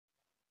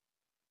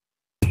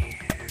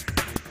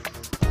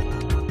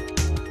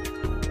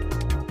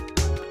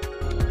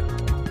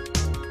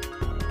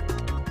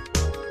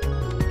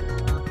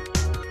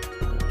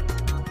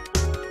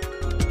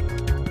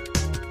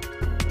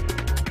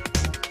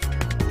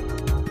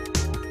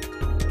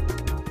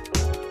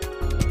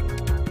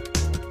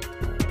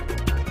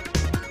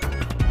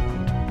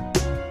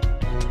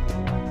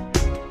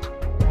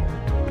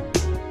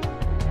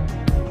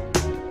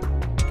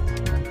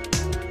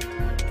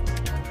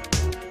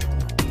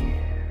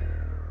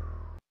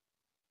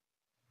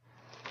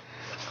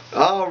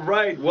All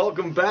right,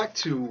 welcome back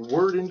to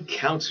Word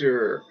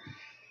Encounter.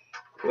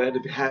 Glad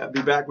to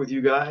be back with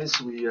you guys.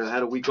 We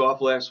had a week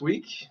off last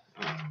week.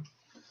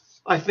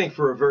 I think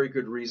for a very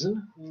good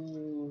reason.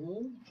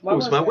 Mm-hmm. It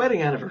was my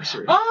wedding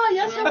anniversary. Oh,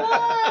 yes, it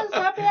was.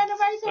 Happy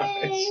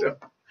anniversary.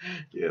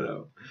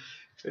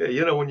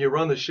 So, when you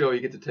run the show,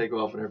 you get to take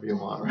off whenever you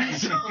want,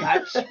 right?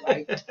 That's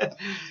right.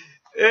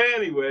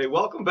 Anyway,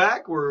 welcome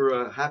back.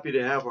 We're happy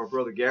to have our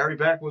brother Gary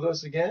back with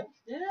us again.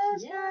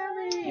 Yes,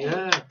 Gary.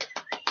 Yeah,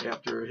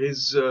 after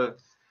his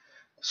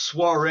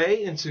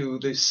soiree into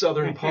the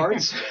southern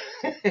parts.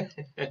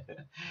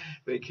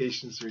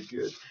 Vacations are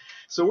good.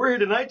 So we're here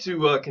tonight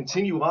to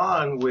continue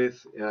on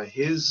with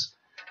his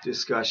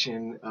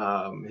discussion,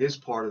 his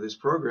part of this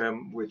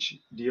program, which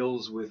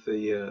deals with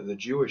the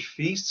Jewish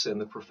feasts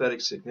and the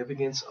prophetic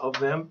significance of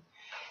them.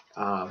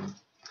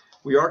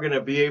 We are going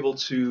to be able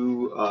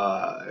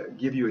to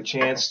give you a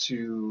chance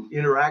to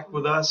interact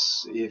with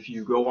us if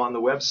you go on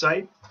the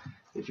website.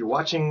 If you're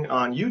watching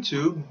on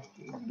YouTube,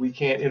 we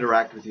can't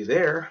interact with you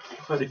there,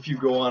 but if you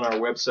go on our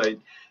website,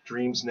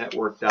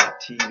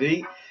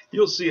 dreamsnetwork.tv,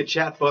 you'll see a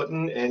chat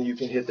button, and you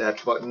can hit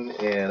that button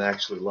and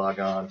actually log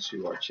on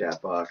to our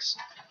chat box,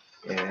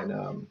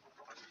 and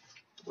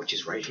which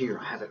is right here.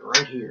 I have it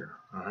right here,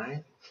 all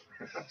right?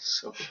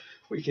 So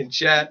we can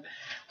chat.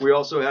 We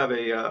also have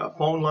a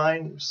phone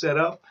line set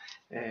up,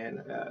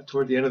 and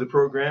toward the end of the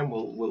program,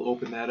 we'll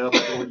open that up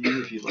for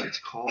you if you'd like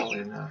to call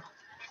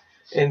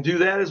and do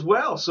that as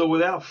well. So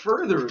without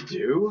further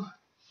ado,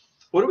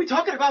 what are we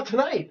talking about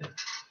tonight?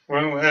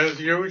 Well,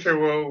 as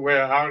usual, we're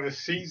out of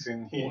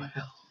season here.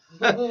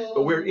 Well,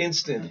 but we're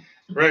instant.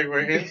 Right,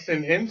 we're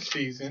instant in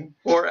season.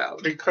 Or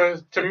out.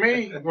 Because to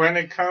me, when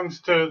it comes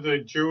to the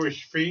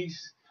Jewish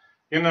feast,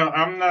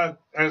 I'm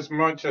not as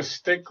much a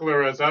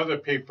stickler as other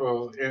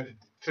people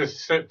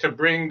to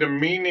bring the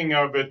meaning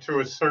of it to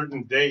a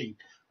certain date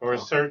or a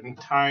certain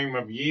time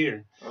of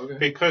year. Okay.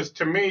 Because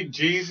to me,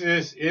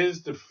 Jesus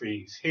is the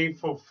feast. He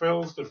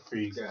fulfills the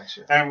feast.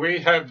 Gotcha. And we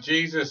have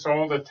Jesus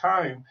all the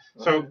time.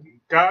 Okay. So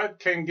God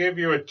can give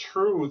you a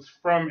truth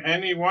from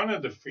any one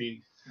of the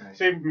feasts. Right.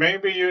 See,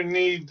 maybe you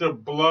need the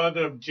blood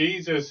of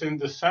Jesus in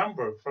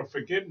December for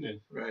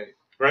forgiveness. Right.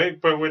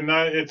 Right? But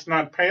it's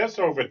not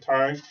Passover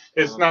time.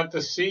 It's not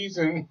the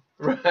season.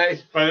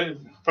 Right.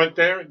 But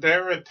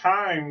there are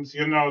times,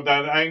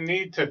 that I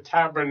need to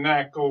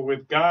tabernacle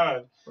with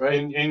God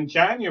in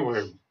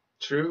January.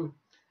 True.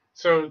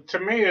 So to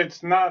me,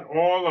 it's not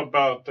all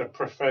about the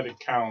prophetic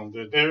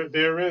calendar.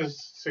 There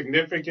is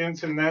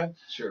significance in that.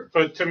 Sure.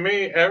 But to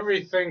me,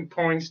 everything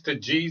points to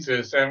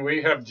Jesus, and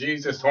we have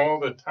Jesus all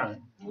the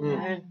time.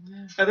 Mm.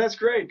 And that's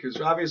great, because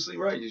obviously,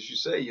 right, as you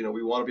say,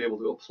 we want to be able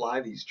to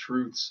apply these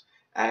truths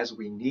as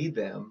we need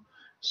them.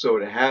 So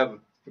to have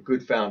a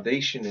good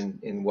foundation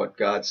in what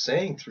God's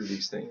saying through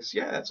these things,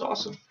 yeah, that's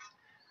awesome.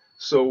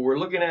 So we're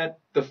looking at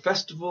the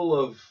Festival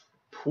of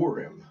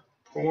Purim.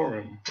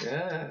 Purim.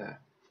 Yeah.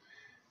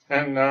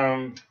 And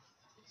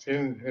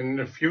in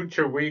the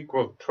future week,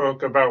 we'll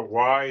talk about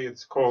why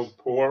it's called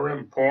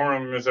Purim.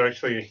 Purim is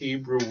actually a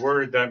Hebrew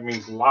word that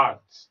means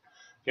lots,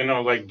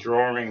 like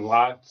drawing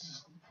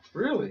lots.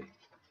 Really?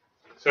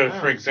 So,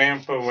 for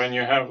example, when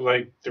you have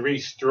like 3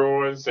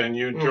 straws and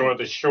you draw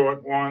the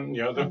short one,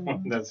 the other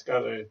one that's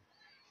gotta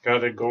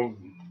go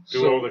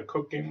do all the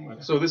cooking.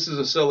 So this is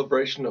a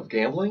celebration of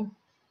gambling?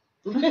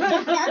 Well,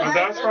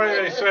 that's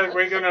why I said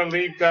we're going to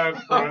leave that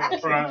for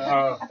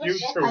a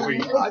future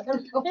week.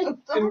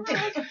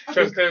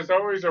 Because there's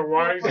always a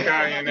wise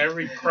guy in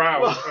every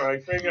crowd, so I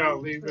figure I'll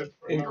leave it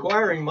for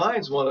inquiring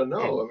minds want to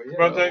know.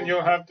 But then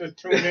you'll have to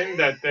tune in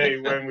that day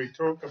when we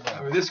talk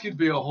about it. This could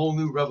be a whole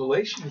new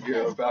revelation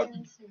here about,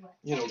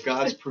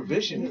 God's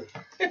provision.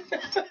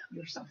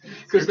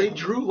 Because they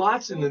drew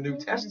lots in the New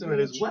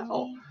Testament as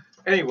well.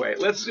 Anyway,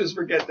 let's just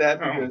forget that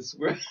because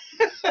we're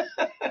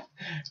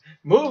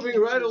moving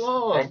right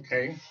along.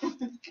 Okay,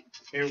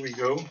 here we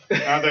go.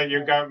 Now that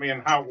you got me in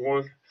hot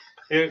water.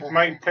 If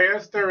my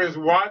pastor is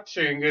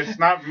watching, it's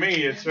not me.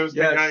 It's just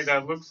the guy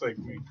that looks like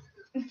me.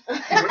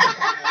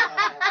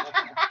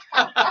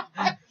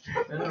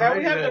 Now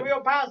we have the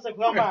real pastor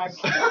come back.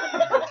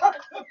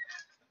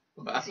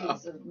 Wow.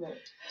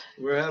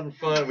 We're having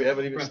fun. We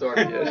haven't even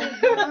started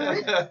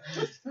yet.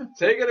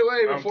 Take it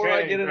away before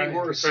I get any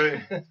worse.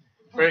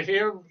 But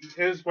here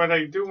is what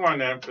I do want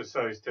to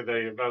emphasize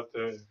today about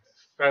the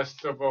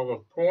Festival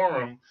of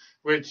Purim,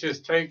 which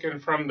is taken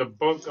from the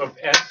Book of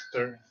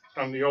Esther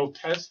from the Old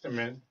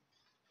Testament.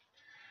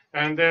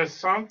 And there's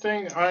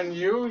something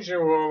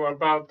unusual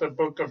about the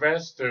Book of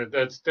Esther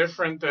that's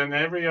different than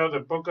every other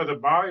book of the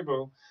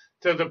Bible,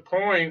 to the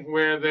point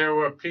where there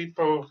were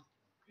people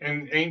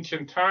in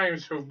ancient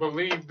times who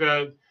believed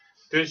that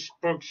this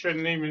book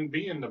shouldn't even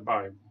be in the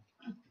Bible.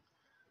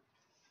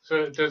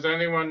 So does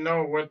anyone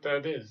know what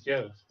that is?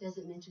 Yes. It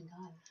doesn't mention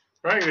God.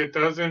 Right, it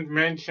doesn't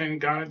mention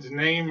God's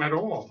name at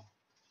all.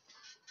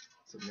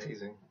 It's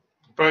amazing.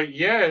 But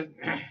yet,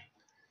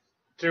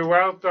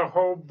 throughout the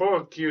whole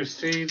book, you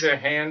see the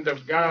hand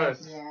of God.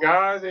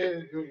 Yes.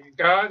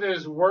 God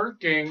is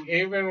working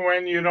even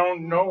when you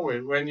don't know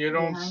it, when you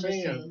don't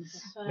see Him.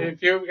 That's right.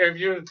 If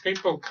you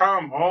people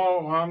come,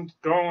 oh, I'm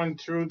going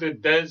through the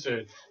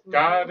desert.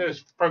 God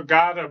has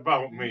forgot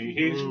about me.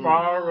 He's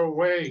far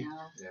away.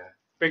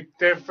 Yeah.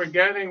 They're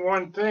forgetting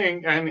one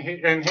thing, and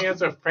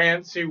here's a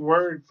fancy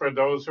word for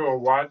those who are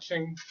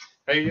watching.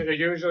 I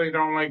usually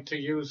don't like to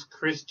use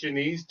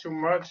Christianese too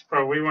much,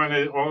 but we want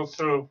to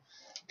also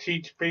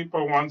teach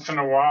people once in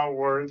a while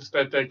words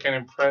that they can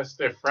impress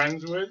their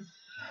friends with.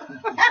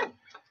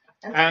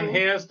 And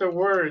here's the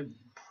word,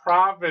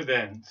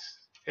 providence.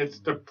 It's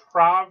the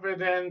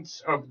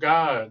providence of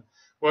God.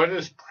 What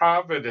is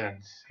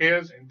providence?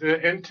 Here's the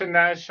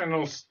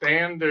International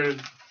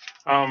Standard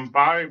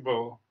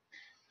Bible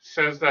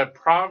says that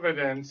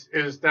providence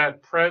is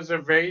that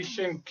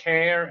preservation,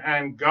 care,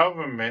 and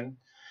government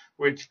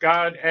which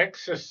God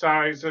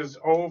exercises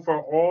over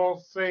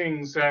all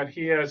things that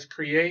He has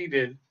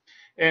created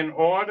in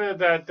order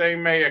that they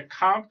may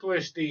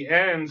accomplish the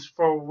ends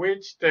for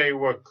which they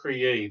were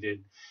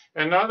created.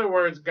 In other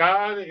words,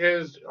 God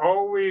is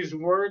always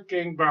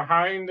working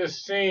behind the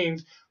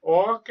scenes,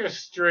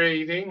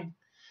 orchestrating.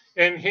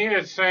 And here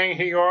it's saying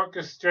He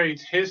orchestrates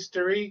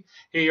history.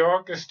 He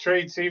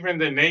orchestrates even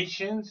the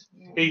nations.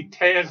 He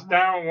tears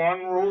down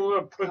one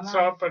ruler, puts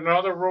up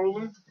another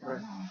ruler.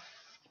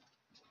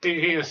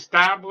 He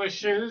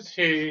establishes,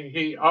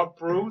 he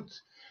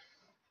uproots.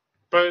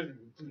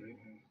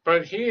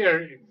 But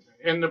here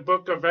in the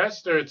Book of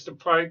Esther, it's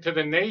applied to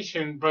the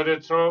nation, but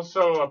it's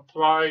also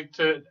applied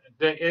to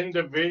the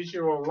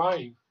individual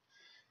life.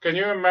 Can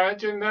you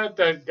imagine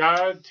that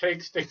God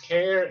takes the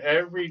care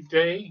every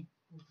day?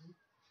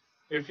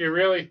 If you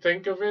really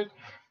think of it,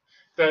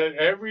 that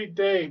every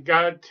day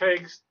God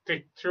takes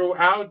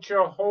throughout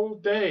your whole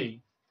day,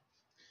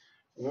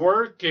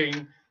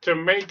 working to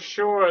make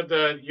sure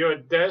that your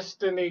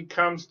destiny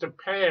comes to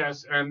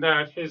pass and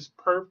that His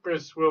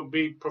purpose will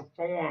be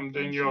performed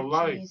in your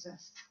life.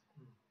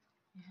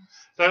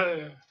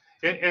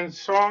 In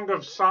Song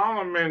of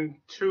Solomon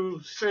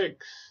 2:6,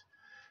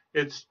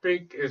 it's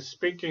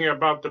speaking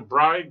about the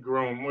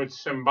bridegroom, which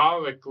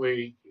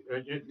symbolically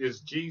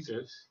is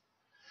Jesus.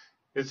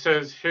 It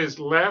says, His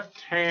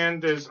left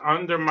hand is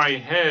under my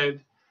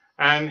head,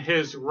 and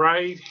His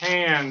right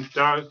hand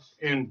doth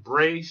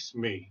embrace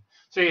me.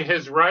 See,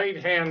 His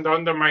right hand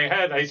under my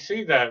head, I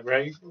see that,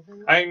 right?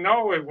 I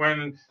know it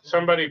when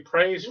somebody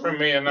prays for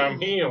me and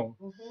I'm healed.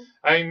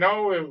 I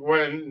know it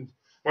when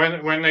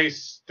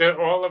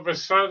all of a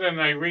sudden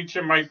I reach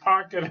in my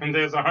pocket and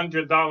there's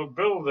 $100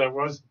 bill that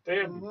wasn't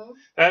there.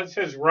 That's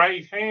His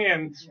right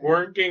hand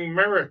working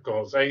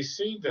miracles. I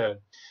see that.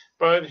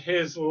 But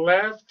His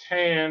left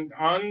hand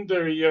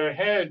under your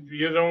head,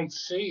 you don't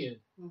see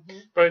it.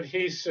 But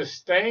He's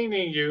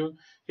sustaining you.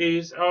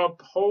 He's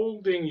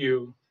upholding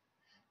you.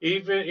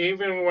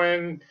 Even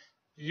when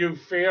you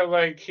feel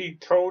like He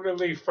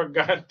totally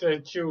forgot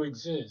that you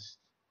exist.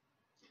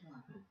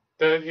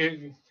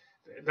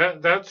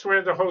 That's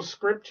where the whole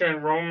scripture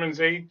in Romans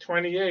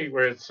 8:28,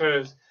 where it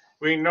says,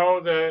 we know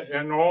that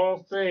in all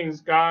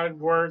things God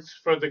works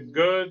for the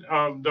good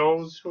of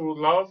those who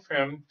love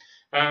Him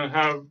and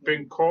have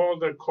been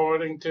called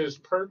according to His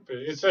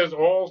purpose. It says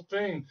all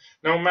things,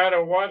 no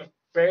matter what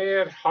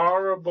bad,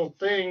 horrible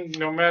thing,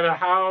 no matter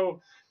how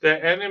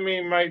the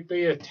enemy might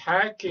be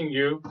attacking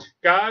you,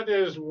 God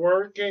is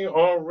working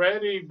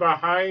already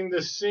behind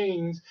the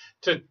scenes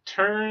to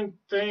turn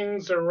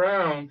things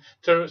around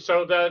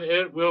so that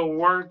it will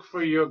work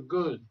for your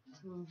good.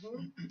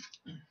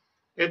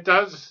 It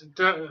does.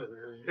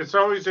 It's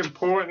always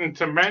important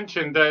to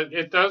mention that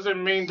it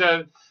doesn't mean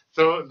that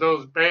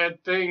those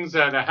bad things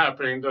that are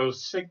happening,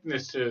 those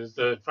sicknesses,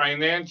 the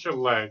financial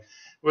lack,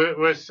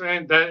 we're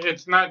saying that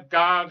it's not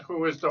God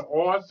who is the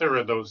author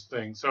of those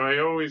things. So I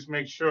always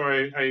make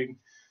sure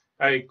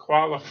I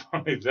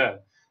qualify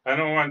that. I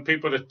don't want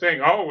people to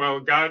think, oh, well,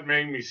 God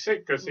made me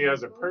sick because He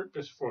has a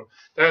purpose for it.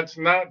 That's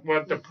not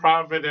what the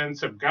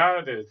providence of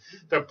God is.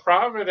 The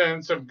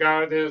providence of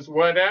God is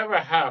whatever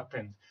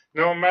happens.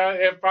 No matter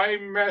if I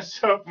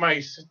mess up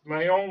my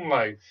own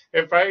life,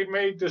 if I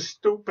made the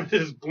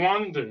stupidest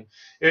blunder,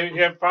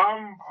 if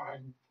I'm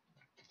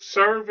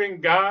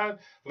serving God,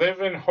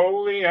 living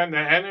holy, and the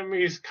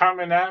enemy's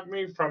coming at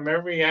me from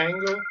every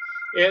angle,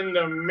 in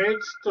the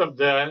midst of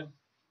that,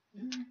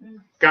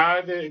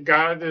 God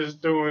is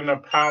doing a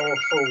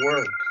powerful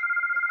work.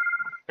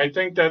 I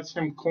think that's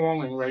Him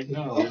calling right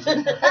now,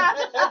 isn't it?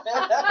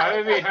 How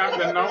did He have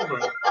the number?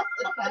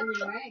 I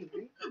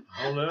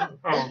don't know.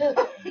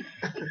 Oh.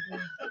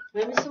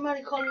 Maybe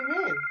somebody calling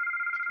in.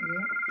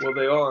 Well,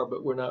 they are,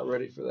 but we're not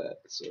ready for that.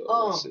 So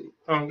let's see.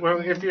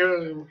 Well, if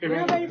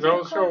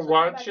those who are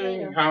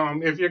watching,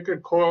 if you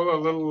could call a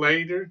little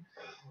later,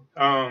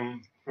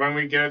 when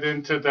we get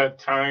into that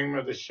time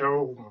of the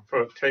show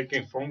for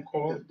taking phone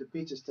calls. The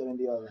pizza's still in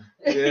the oven.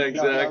 Yeah,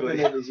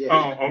 exactly.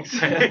 Oh,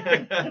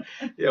 okay.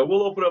 Yeah,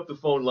 we'll open up the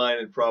phone line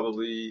at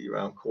probably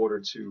around quarter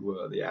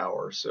to the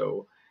hour.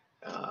 So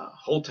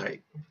hold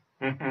tight.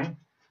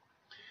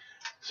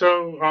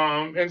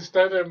 So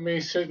instead of me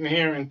sitting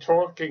here and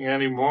talking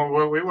anymore,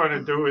 what we want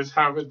to do is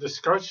have a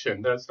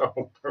discussion. That's the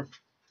whole purpose.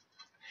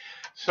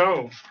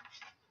 So,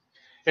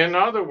 in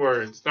other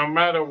words, no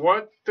matter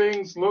what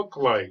things look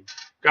like,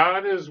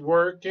 God is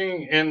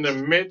working in the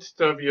midst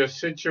of your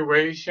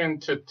situation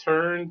to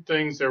turn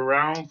things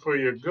around for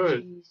your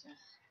good.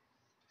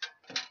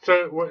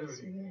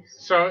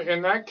 So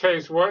in that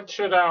case, what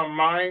should our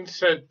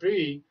mindset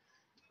be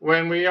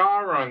when we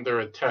are under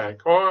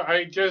attack? Or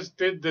I just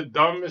did the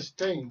dumbest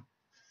thing.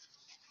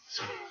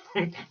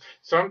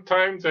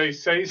 Sometimes they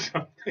say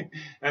something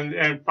and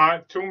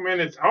 2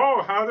 minutes,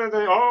 oh, how did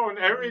they, oh, and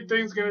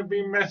everything's going to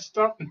be messed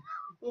up.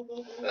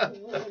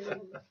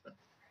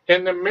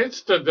 In the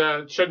midst of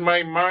that, should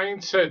my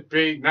mindset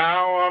be,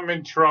 now I'm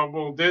in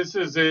trouble, this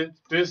is it,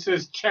 this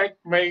is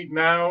checkmate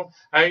now,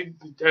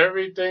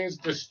 everything's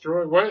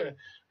destroyed.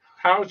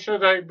 How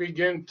should I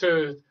begin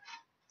to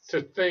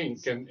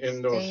think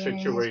in those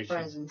situations? In his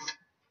presence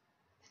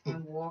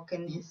and walk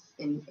in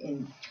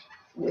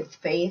with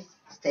faith,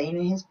 staying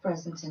in his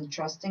presence and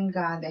trusting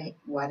God that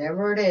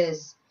whatever it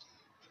is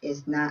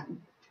not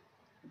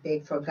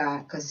big for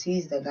God, because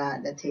he's the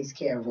God that takes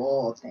care of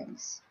all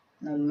things.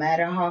 No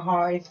matter how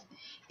hard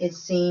it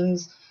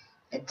seems,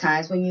 at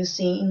times when you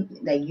see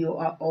that you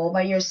are all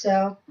by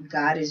yourself,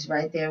 God is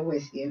right there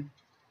with you.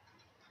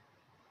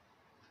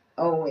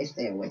 Always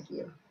there with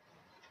you.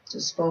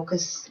 Just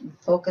focus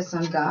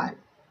on God.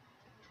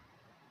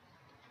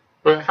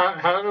 But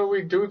how do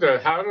we do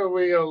that? How do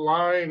we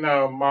align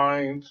our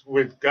minds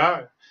with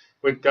God,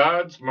 with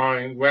God's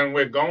mind when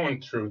we're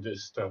going through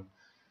this stuff?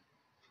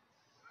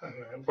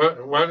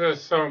 What are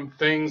some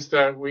things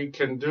that we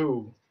can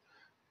do?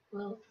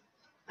 Well,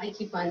 I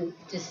keep on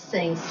just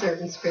saying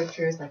certain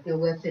scriptures, like no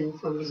weapon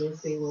formed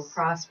against me will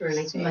prosper, and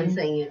I keep on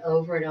saying it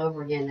over and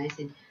over again. I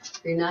said,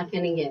 you're not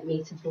going to get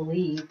me to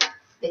believe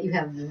that you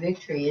have the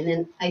victory. And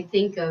then I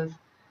think of,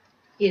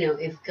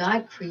 if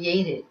God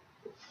created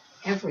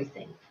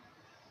everything,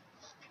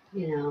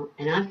 and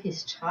I'm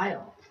his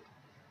child,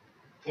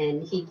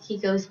 and he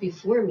goes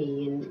before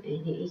me, and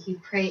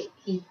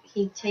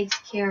he takes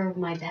care of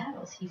my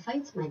battles. He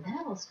fights my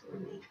battles for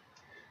me.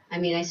 I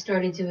mean, I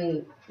started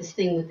doing this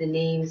thing with the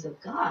names of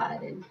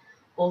God and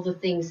all the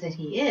things that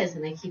he is,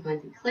 and I keep on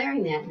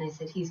declaring that, and I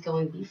said, he's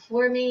going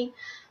before me,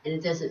 and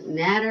it doesn't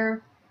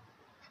matter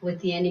what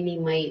the enemy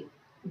might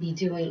be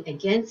doing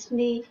against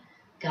me.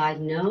 God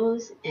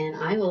knows, and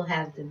I will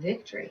have the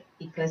victory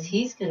because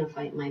he's going to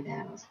fight my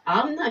battles.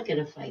 I'm not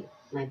going to fight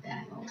my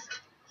battles.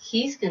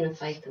 He's going to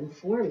fight them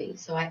for me.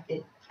 So I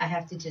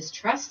have to just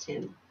trust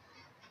him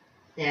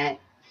that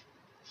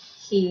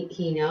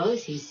he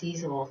knows, he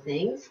sees all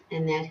things,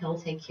 and that he'll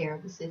take care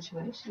of the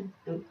situation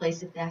and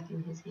place it back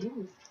in his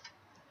hands.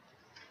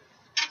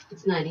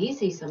 It's not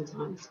easy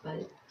sometimes,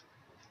 but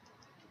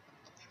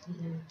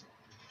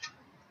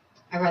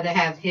I'd rather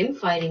have him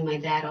fighting my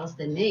battles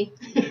than me.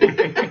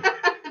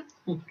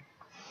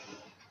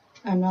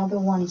 Another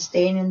one,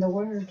 staying in the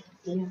Word.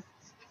 Yeah.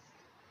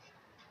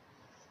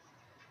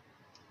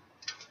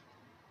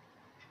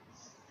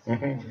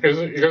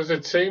 Because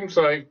it seems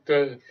like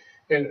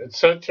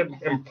such an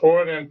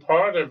important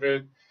part of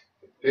it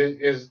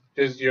is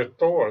your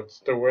thoughts,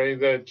 the way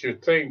that you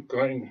think.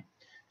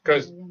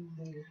 Because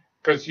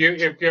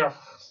if your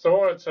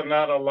thoughts are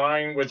not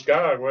aligned with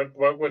God,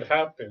 what would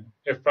happen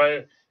if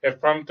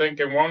I'm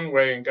thinking one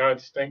way and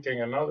God's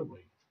thinking another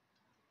way?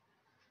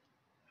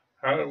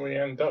 How do we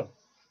end up?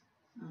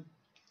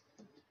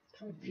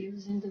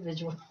 Confused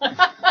individual.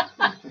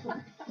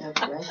 Yeah,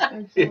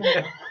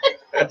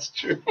 that's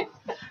true.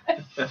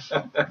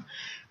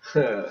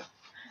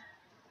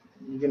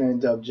 You're gonna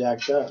end up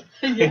jacked up.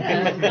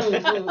 Yeah. You've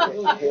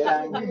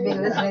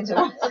been listening to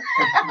us.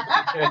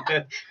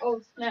 Oh,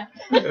 snap.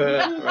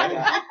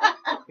 Right.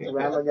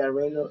 Grandma got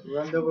run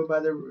over by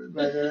the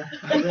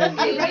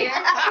reindeer.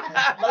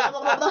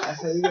 I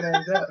said you're gonna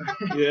end up.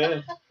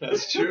 Yeah,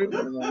 that's true.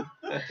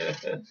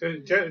 So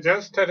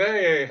just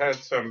today I had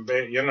some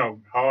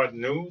hard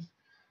news.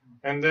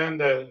 And then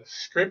the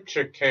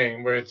scripture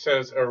came where it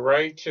says, a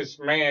righteous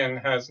man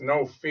has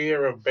no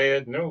fear of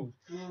bad news.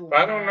 But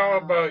I don't know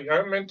about you.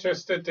 I'm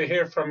interested to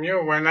hear from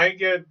you. When I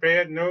get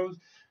bad news,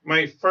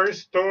 my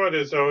first thought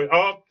is,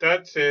 oh,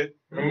 that's it.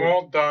 I'm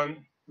all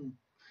done.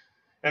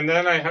 And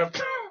then I have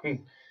to,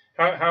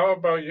 how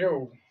about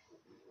you?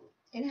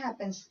 It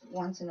happens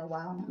once in a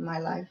while in my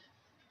life.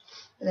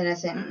 But then I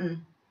say,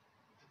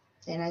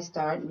 Then I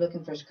start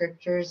looking for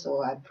scriptures,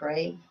 or I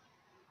pray,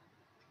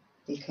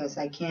 because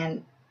I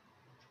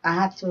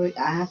have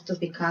to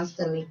be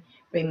constantly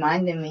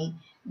reminding me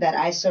that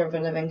I serve a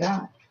living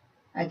God.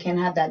 I can't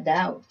have that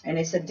doubt. And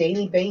it's a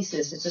daily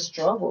basis. It's a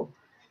struggle.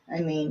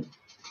 I mean,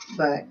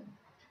 but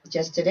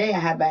just today I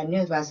had bad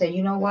news, but I said,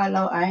 you know what,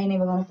 Lord, I ain't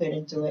even going to fit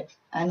into it.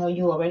 I know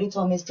you already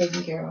told me it's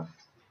taken care of.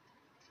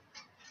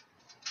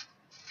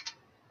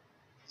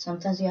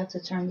 Sometimes you have to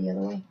turn the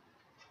other way.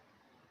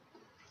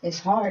 It's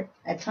hard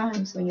at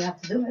times when you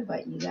have to do it,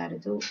 but you got to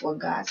do what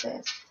God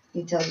says.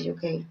 He tells you,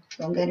 okay,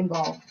 don't get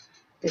involved.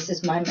 This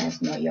is my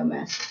mess, not your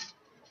mess.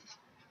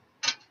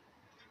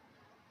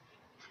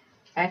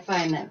 I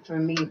find that for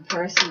me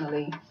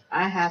personally,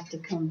 I have to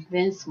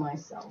convince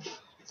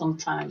myself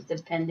sometimes,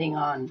 depending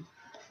on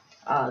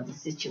the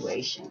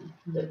situation,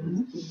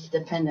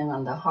 depending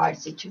on the hard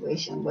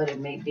situation, what it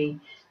may be.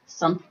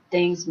 Some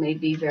things may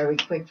be very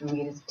quick for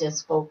me to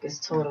just focus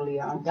totally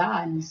on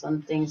God, and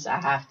some things I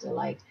have to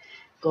like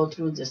go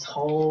through this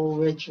whole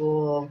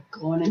ritual of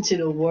going into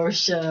the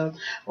worship,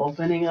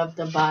 opening up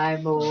the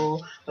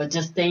Bible, or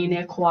just staying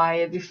there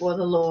quiet before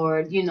the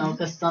Lord, you know,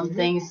 because some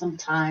things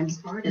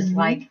sometimes it's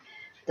like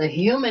the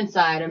human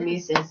side of me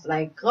says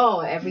like,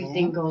 oh,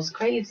 everything goes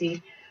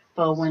crazy.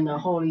 But when the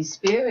Holy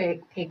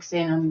Spirit kicks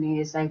in on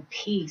me, it's like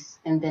peace.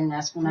 And then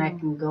that's when I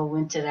can go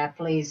into that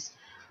place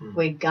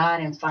with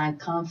God and find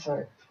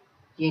comfort,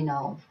 you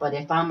know. But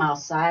if I'm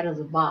outside of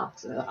the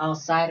box,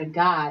 outside of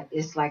God,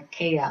 it's like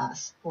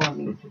chaos for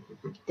me,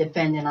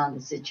 depending on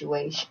the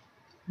situation.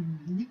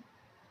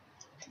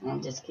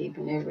 I'm just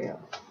keeping it real.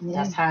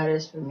 That's how it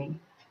is for me.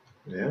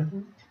 Yeah.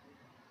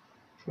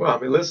 Well, I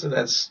mean, listen,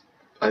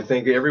 I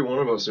think every one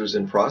of us is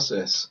in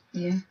process.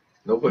 Yeah.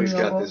 Nobody's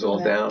got this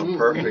all down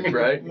perfect,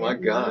 right? My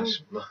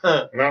gosh.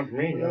 Not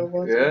me.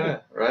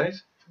 Yeah, right?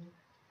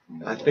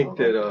 I think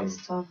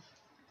that,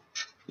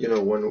 you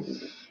know,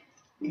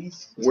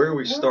 where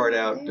we start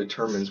out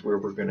determines where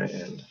we're going to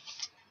end.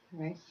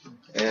 Right.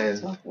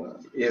 And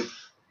if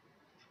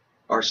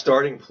our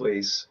starting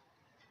place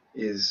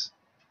is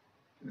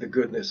the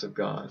goodness of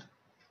God,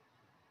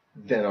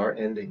 then our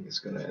ending is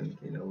going to end.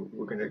 You know,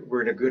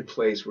 we're in a good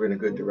place. We're in a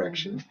good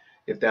direction.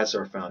 If that's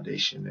our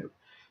foundation,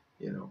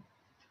 you know,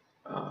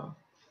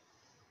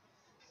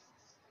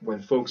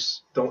 when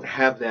folks don't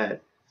have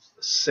that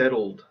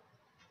settled,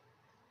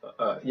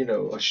 you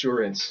know,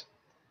 assurance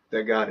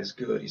that God is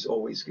good, He's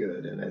always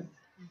good, and that,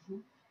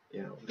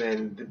 you know,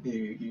 then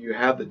you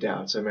have the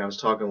doubts. I mean, I was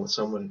talking with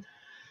someone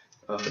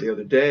the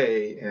other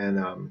day,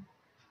 and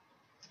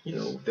you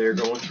know, they're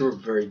going through a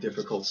very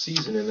difficult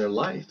season in their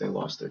life. They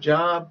lost their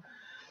job.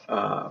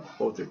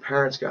 Both their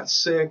parents got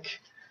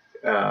sick.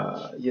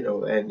 You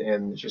know,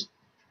 and just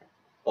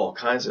all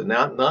kinds of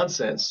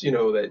nonsense, you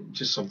know, that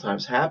just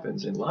sometimes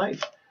happens in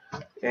life.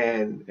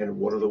 And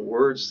one of the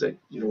words that,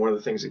 you know, one of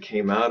the things that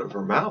came out of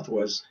her mouth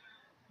was,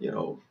 you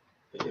know,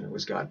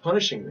 was God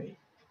punishing me?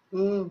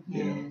 You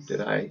know,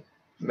 did I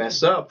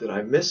mess up? Did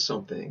I miss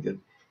something?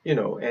 You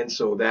know, and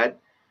so that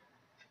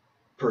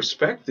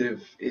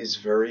perspective is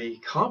very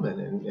common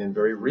and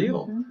very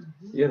real,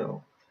 you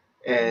know.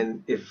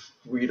 And if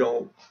we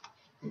don't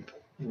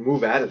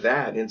move out of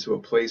that into a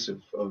place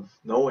of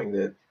knowing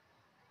that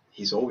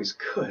He's always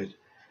good,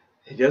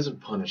 He doesn't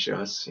punish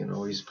us, you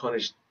know,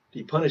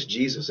 He punished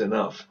Jesus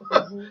enough,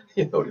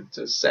 you know,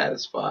 to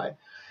satisfy,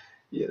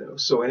 you know.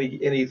 So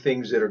any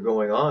things that are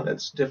going on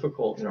that's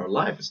difficult in our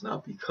life, it's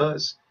not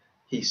because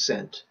He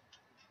sent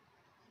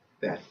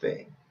that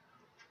thing.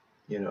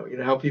 You know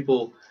how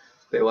people,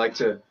 they like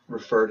to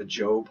refer to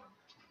Job,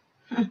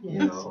 you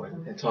know,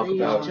 and talk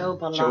about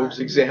Job's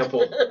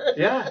example.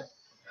 Yeah,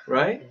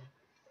 right?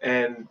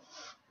 And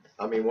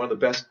I mean, one of the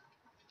best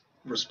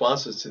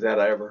responses to that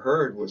I ever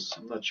heard was,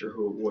 I'm not sure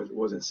who it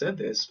was that said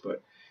this, but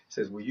it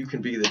says, well, you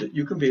can be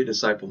a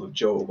disciple of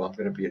Job. I'm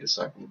going to be a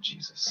disciple of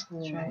Jesus.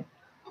 That's right.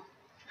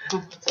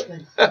 That's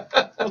good.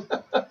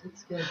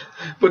 That's good.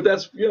 But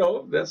that's, you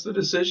know, that's the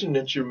decision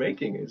that you're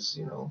making is,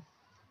 you know,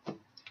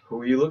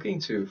 who are you looking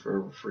to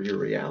for your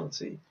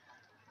reality?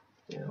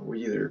 You know,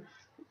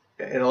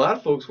 and a lot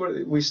of folks,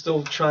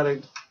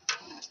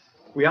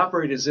 we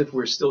operate as if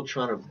we're still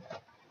trying to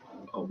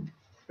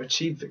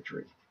achieve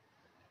victory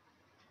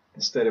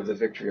instead of the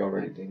victory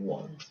already being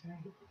won. That's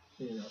right.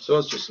 You know, so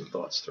it's just some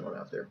thoughts thrown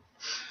out there.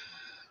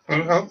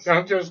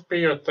 I'll just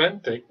be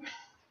authentic.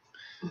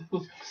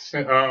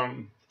 Since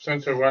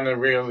I want to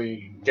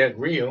really get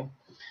real,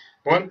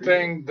 one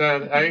thing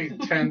that I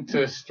tend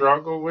to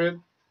struggle with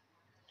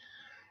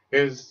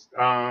is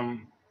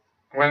when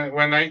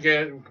I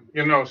get,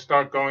 you know,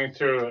 start going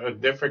through a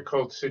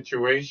difficult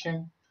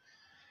situation,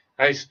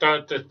 I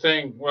start to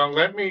think, well,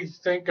 let me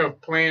think of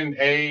plan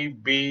A,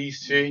 B,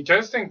 C,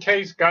 just in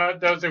case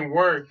God doesn't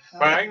work.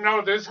 But I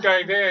know this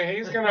guy there,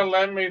 he's going to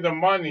lend me the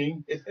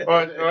money,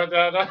 or that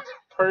other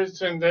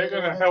person, they're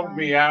going to help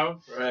me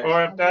out. Right.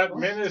 Or if that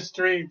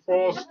ministry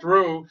falls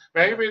through,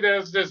 maybe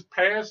there's this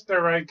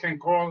pastor I can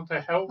call to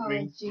help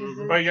me.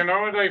 But you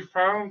know what I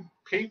found?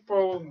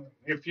 People,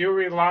 if you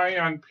rely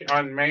on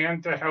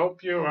man to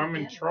help you, I'm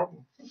in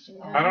trouble.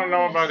 I don't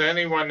know about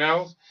anyone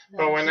else,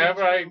 but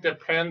whenever I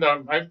depend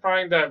on, I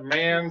find that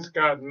man's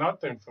got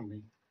nothing for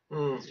me.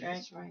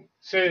 That's right.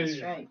 See,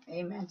 That's right.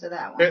 Amen to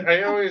that one.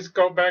 I always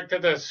go back to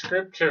the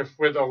scripture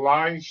with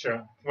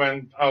Elijah,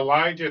 when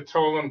Elijah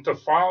told him to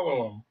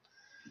follow him.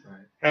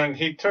 Right. And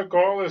he took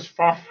all his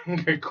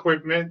farming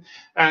equipment,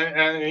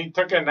 and he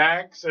took an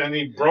axe and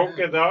he broke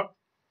it up.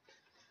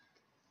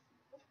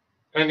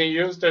 And he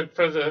used it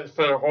for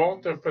the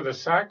altar, for the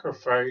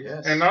sacrifice.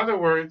 Yes. In other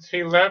words,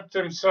 he left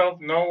himself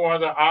no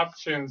other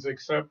options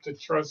except to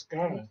trust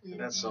God.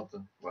 That's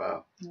something.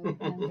 Wow.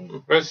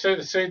 But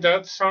see,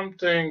 that's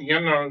something, you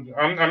know,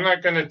 I'm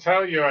not going to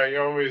tell you I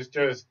always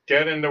just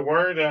get in the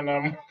Word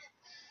and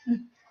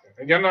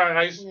You know,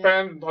 I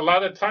spend a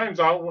lot of times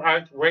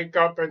I wake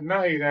up at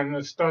night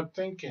and start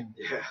thinking,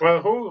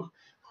 well,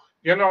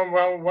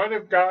 what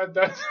if God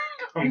doesn't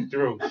come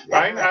through?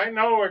 I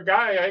know a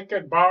guy, I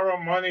could borrow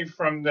money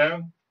from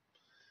them.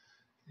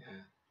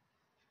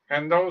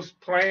 And those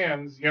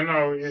plans,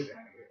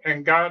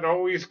 and God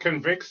always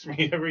convicts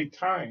me every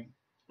time.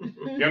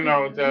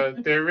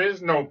 There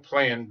is no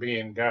plan B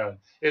in God.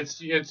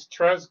 It's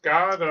trust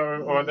God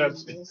or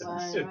that's it.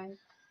 Right.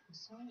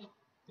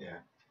 Yeah.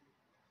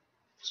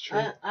 It's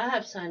true. I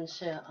have something to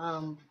share.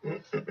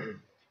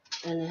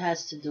 And it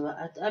has to do.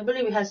 I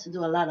believe it has to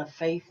do a lot of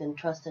faith and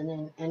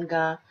trusting in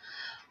God.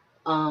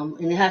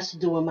 And it has to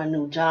do with my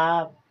new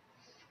job.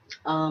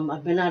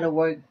 I've been out of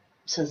work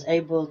since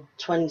April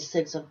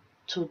 26th of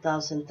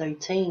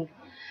 2013,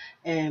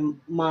 and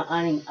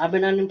I've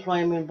been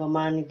unemployment, but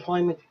my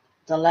unemployment,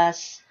 the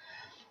last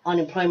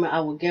unemployment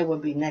I will get will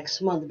be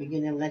next month, the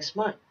beginning of next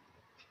month.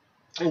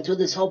 And through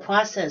this whole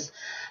process,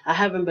 I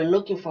haven't been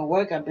looking for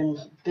work. I've been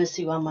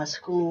busy on my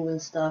school and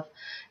stuff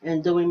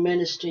and doing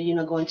ministry,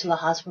 going to the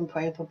hospital,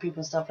 praying for people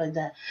and stuff like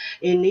that.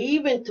 And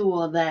even through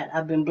all that,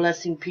 I've been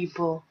blessing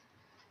people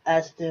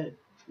as their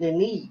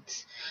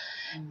needs.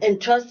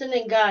 And trusting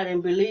in God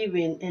and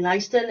believing. And I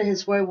stand in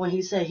his word when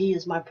he said he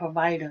is my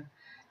provider.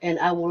 And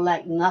I will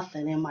lack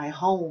nothing in my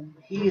home.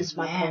 He is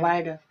my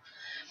provider.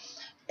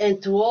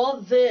 And through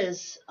all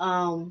this,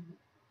 one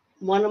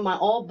of my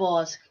old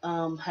boss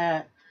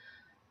had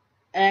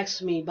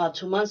asked me about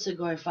 2 months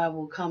ago if I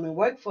would come and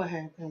work for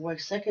him and work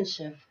second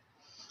shift.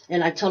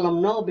 And I told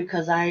him no,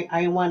 because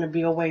I want to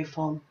be away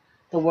from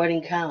the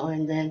wording count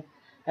and then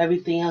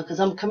everything else,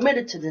 because I'm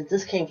committed to this.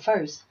 This came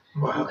first.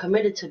 Wow. I'm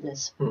committed to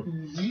this.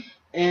 Mm-hmm.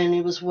 And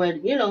it was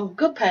with,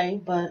 good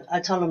pay, but I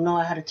told him no,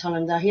 I had to tell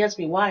him that. He asked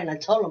me why, and I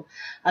told him,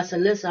 I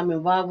said, listen, I'm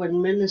involved with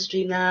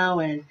ministry now,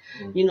 and,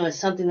 it's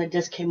something that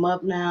just came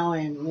up now,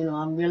 and,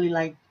 I'm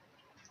really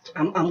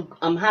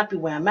I'm happy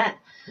where I'm at.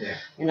 Yeah.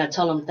 And I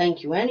told him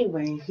thank you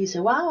anyway. He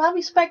said, "Wow, I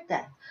respect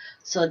that."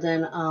 So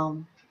then,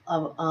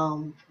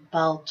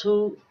 about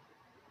 3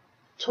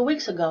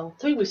 weeks ago,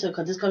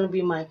 this is going to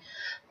be my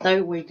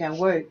 3rd week at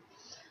work.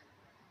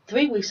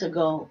 3 weeks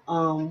ago,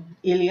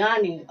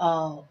 Ileani,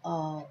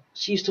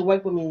 she used to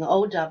work with me in the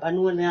old job. I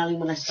knew Ileani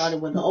when I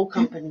started with the old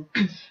company,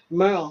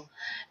 Merle,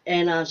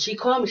 and she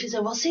called me. She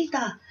said, "Well,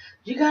 Sita,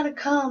 you gotta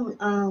come.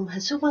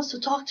 Jesus wants to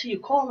talk to you.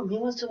 Call him. He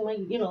wants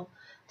to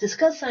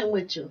discuss something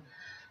with you."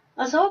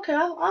 I said, "Okay,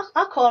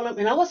 I'll call him."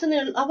 And I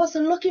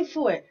wasn't looking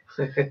for it.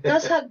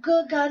 That's how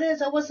good God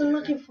is. I wasn't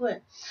looking for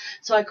it.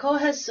 So I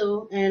called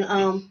Jesus,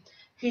 and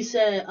he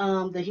said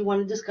that he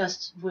wanted to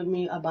discuss with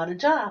me about a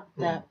job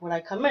that would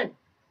I come in.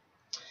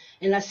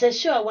 And I said,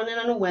 sure. I went in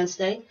on a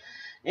Wednesday,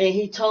 and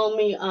he told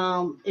me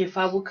if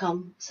I would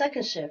come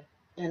second shift.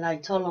 And I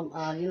told him,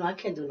 I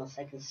can't do no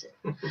second shift.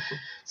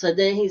 So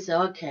then he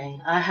said, okay,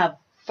 I have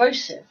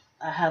first shift.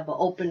 I have an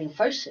opening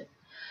first shift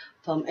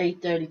from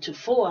 8:30 to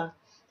 4.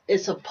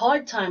 It's a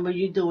part-time, but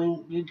you're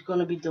going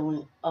to be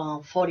doing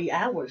 40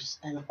 hours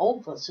and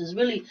over. So it's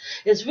really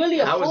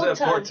a full-time. How is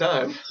that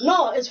part-time?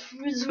 No, it's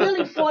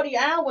really 40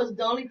 hours.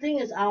 The only thing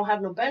is I don't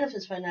have no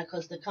benefits right now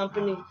because the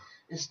company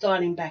is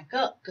starting back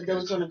up, because they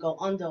was going to go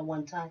under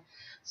one time.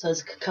 So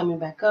it's coming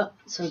back up.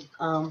 So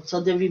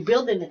they're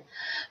rebuilding it.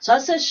 So I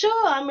said,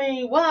 sure. I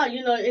mean, wow,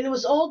 and it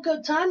was all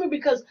good timing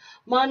because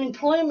my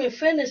unemployment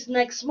finished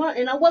next month,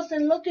 and I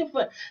wasn't looking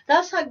for it.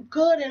 That's how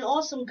good and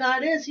awesome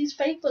God is. He's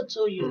faithful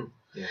to you.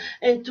 Yeah.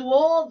 And through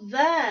all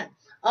that,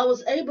 I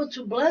was able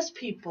to bless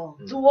people.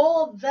 Through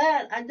all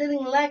that, I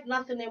didn't lack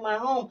nothing in my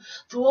home.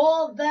 Through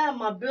all that,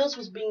 my bills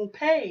was being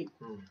paid.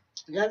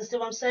 You understand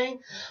what I'm saying?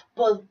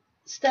 But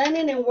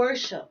standing in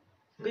worship,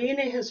 being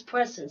in his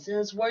presence, in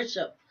his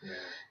worship,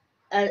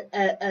 like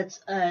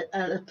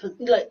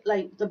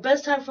the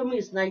best time for me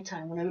is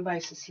nighttime when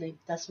everybody's asleep.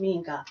 That's me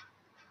and God.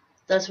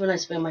 That's when I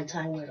spend my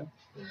time with him.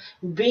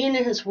 Being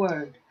in his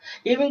word,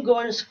 even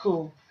going to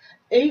school.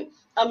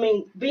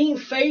 Being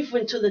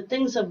faithful to the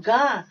things of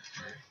God.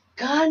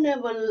 God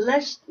never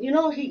lets he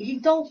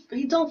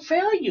don't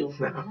fail you.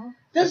 No.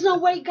 There's no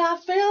way God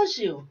fails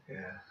you.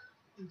 Yeah.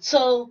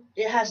 So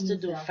it has to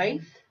do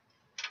faith,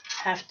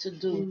 have to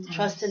do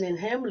trusting in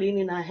him,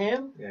 leaning on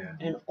him,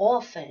 in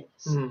all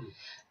things.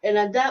 And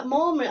at that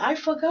moment, I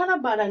forgot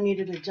about I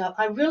needed a job.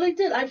 I really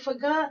did. I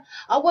forgot.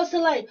 I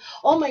wasn't like,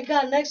 oh my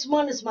God, next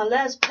month is my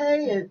last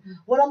pay and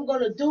what I'm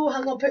going to do, how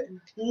I'm going to pay.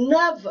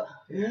 Never.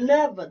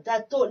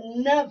 That thought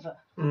never.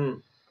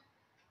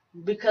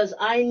 Because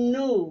I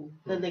knew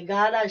that the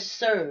God I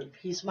serve,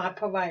 he's my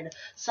provider.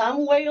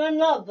 Some way or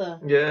another,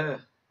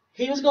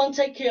 he was going to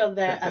take care of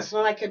that as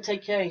long as I could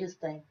take care of his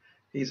thing.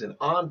 He's an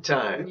on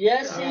time.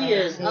 Yes, he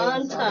is.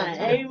 On time.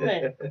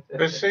 Amen.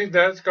 But see,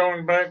 that's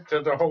going back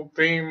to the whole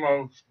theme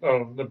of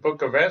the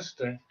Book of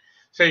Esther.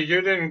 See, you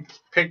didn't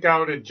pick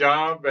out a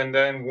job and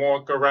then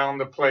walk around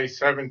the place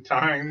 7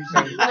 times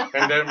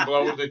and then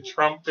blow the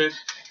trumpet.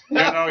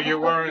 You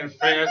weren't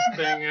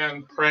fasting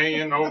and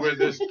praying over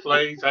this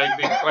place. I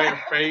declare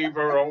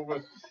favor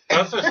over.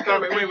 That's the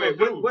stuff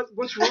Wait.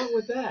 What's wrong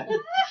with that? Well,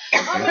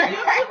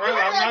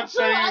 I'm not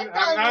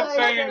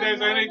saying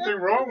there's anything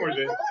wrong with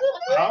it.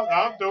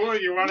 I'll do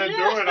it. You want to do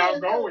it? I'll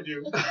go with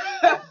you.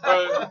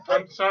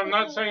 But I'm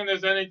not saying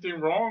there's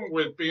anything wrong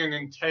with being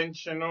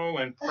intentional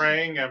and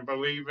praying and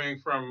believing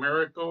for a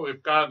miracle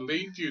if God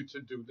leads you to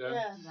do that.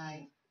 Yeah.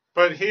 Right.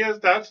 But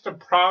that's the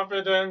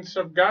providence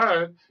of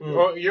God.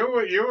 Well,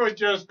 you were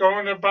just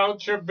going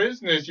about your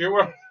business. You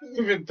weren't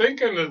even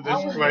thinking of I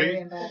this was place.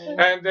 worrying about it.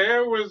 And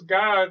there was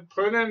God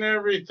putting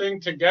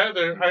everything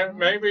together. And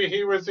maybe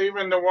he was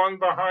even the one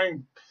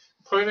behind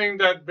putting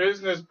that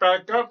business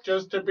back up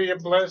just to be a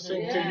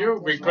blessing to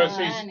you, because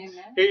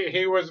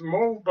he was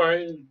moved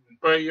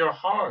by your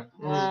heart.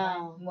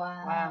 Wow.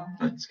 Wow.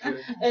 That's good.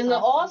 And the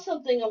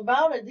awesome thing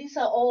about it, these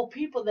are all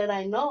people that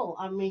I know.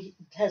 I mean,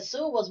 Jesus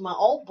was my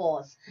old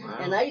boss,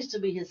 and I used to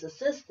be his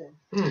assistant.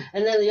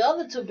 And then the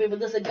other two people,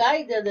 there's a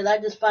guy there that I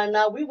just found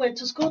out we went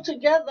to school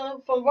together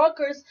from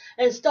Rutgers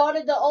and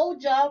started the old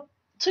job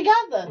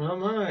together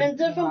in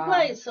different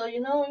places. So,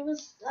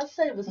 I'd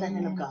say it was the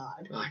hand of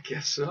God. I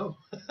guess so.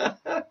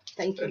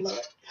 Thank you,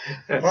 Lord.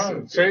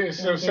 Well,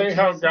 see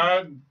how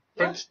God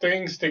puts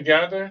things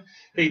together.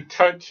 He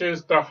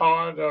touches the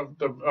heart of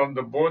the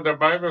boy. The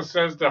Bible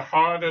says the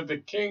heart of the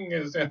king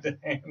is in the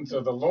hands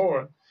of the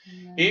Lord.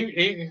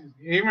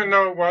 Even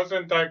though it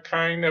wasn't that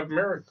kind of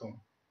miracle.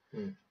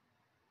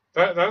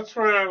 That's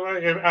what I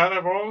like. Out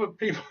of all the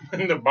people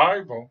in the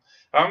Bible,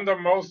 I'm the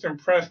most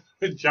impressed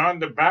with John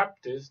the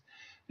Baptist,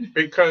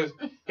 because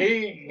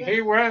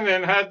he went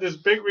and had this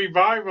big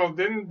revival,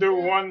 didn't do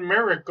one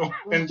miracle,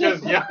 and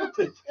just yelled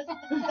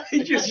at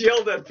He just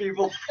yelled at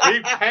people.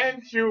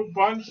 Repent, you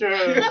bunch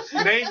of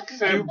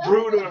snakes and You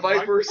brood of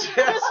vipers.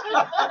 Yes.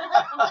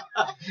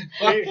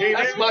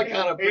 That's my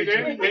kind of He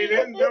preacher.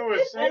 didn't do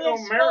a single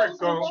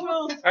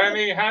miracle, and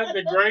he had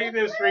the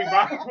greatest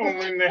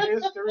revival in the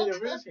history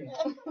of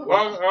Israel.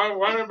 Well,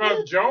 what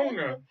about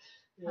Jonah?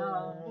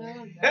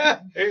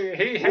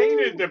 He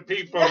hated the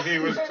people he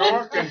was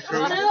talking to.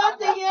 Still at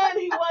the end,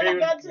 he wanted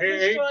to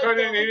destroy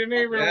them. He didn't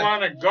even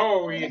want to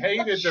go. He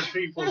hated the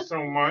people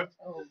so much.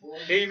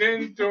 He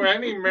didn't do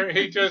any.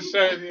 He just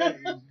said,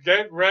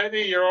 "Get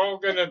ready, you're all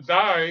gonna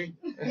die,"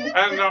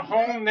 and the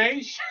whole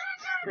nation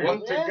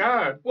went to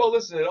God. Well,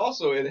 listen,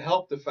 it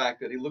helped the fact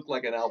that he looked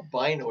like an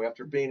albino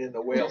after being in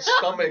the whale's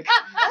stomach.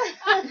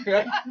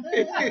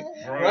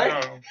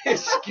 Right?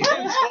 His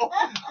skin's all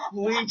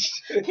bleached.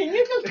 Can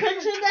you just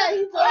picture that?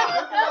 He's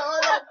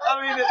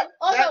like,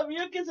 all the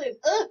mucus and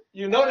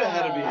you know that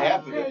had to be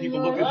happy. That people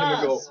look at him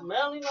and go,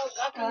 smelling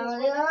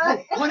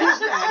 "What is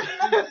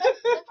that?"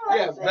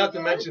 Yeah, not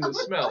to mention the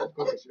smell, of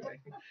course. Right?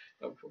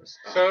 Of course.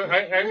 So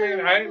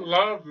I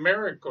love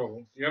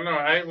miracles.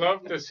 I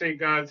love to see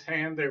God's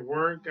hand at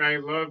work. I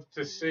love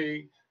to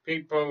see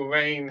people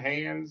laying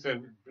hands,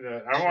 and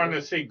I want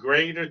to see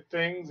greater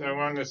things. I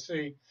want to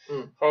see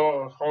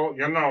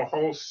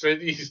whole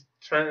cities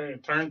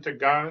turn to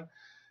God.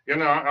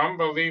 I'm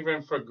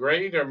believing for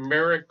greater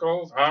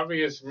miracles,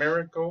 obvious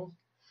miracles.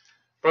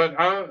 But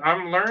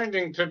I'm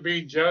learning to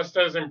be just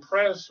as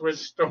impressed with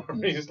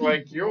stories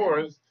like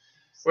yours,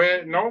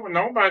 where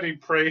nobody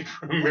prayed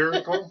for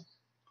miracles.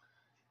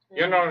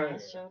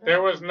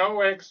 There was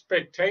no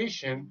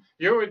expectation.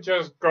 You were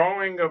just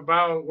going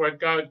about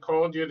what God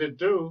called you to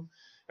do,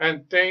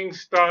 and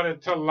things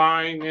started to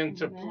line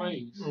into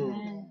place.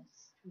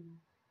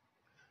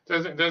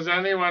 Does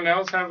anyone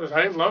else have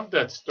I love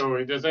that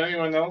story. Does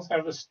anyone else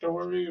have a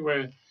story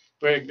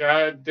where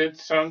God did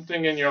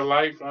something in your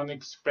life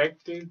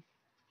unexpected?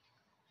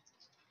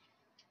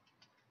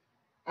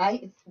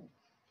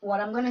 What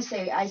I'm gonna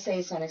say, I say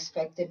it's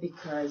unexpected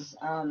because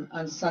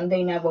on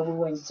Sunday night when we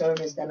were in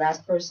service, the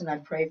last person I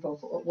prayed for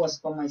was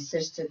for my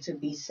sister to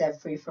be set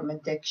free from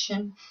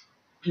addiction,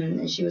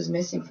 and she was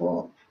missing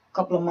for a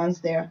couple of months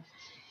there.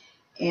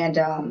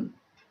 And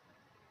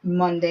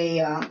Monday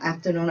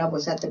afternoon, I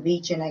was at the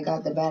beach and I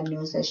got the bad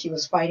news that she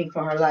was fighting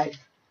for her life.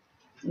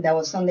 That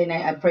was Sunday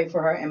night. I prayed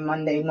for her, and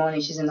Monday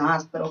morning she's in the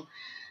hospital.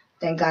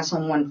 Thank God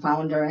someone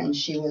found her and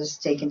she was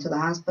taken to the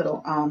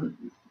hospital.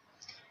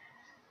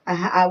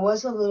 I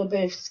was a little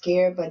bit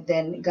scared, but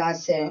then God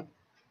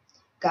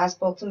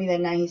spoke to me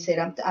that night. He said,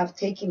 I've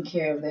taken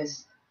care of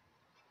this.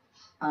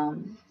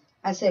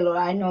 I said, Lord,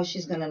 I know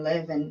she's going to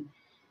live. And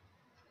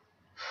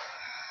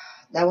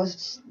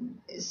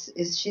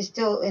she's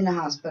still in the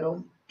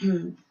hospital,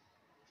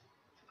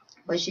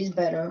 but she's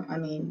better. I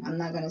mean, I'm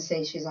not going to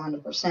say she's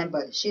 100%,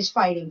 but she's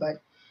fighting.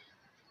 But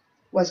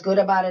what's good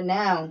about it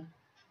now,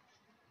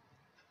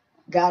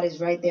 God is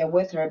right there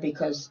with her,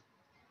 because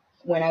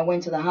when I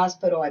went to the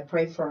hospital, I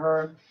prayed for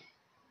her.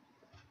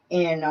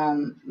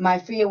 And my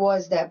fear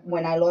was that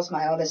when I lost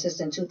my other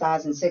sister in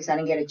 2006, I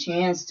didn't get a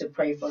chance to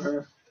pray for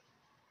her.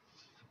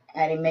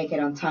 I didn't make it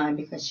on time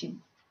because she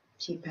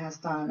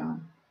passed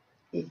on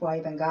before I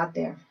even got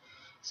there.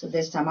 So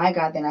this time I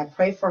got there and I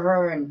prayed for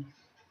her and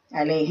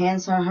I laid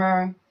hands on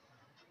her.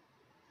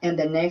 And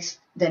the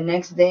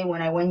next day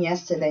when I went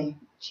yesterday,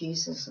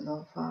 Jesus,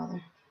 Lord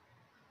Father.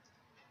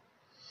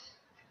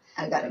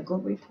 I got a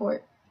good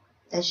report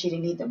that she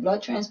didn't need the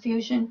blood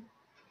transfusion.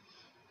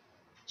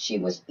 She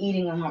was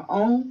eating on her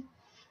own,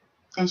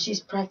 and she's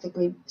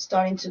practically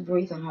starting to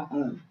breathe on her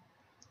own.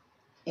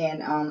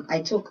 And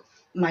I took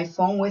my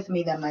phone with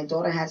me that my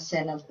daughter had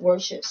sent a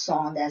worship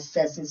song that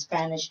says in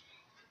Spanish,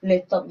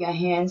 lift up your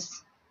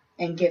hands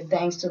and give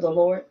thanks to the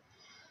Lord.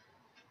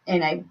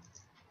 And I,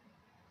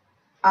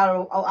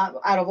 out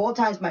of all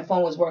times, my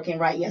phone was working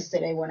right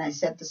yesterday when I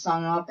set the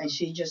song up, and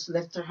she just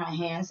lifted her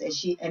hands,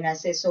 and I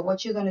said, so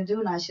what you gonna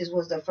do now? She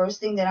was the first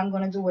thing that I'm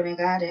gonna do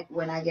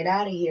when I get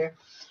out of here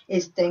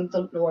is thank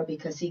the Lord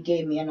because He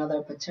gave me another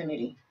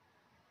opportunity.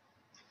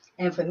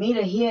 And for me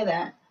to hear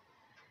that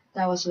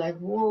was like,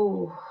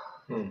 whoa,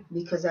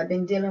 because I've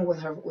been dealing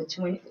with her with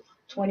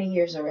 20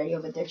 years already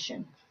of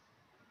addiction.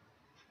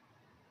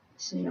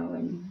 So,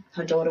 and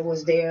her daughter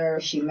was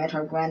there. She met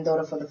her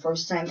granddaughter for the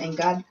first time. And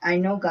God, I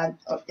know God,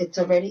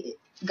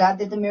 God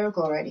did the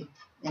miracle already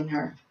in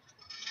her.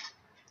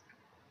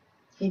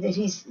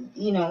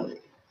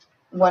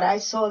 What I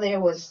saw there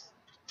was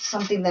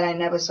something that I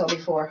never saw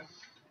before.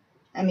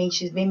 I mean,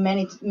 she's been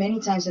many,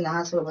 many times in the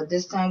hospital, but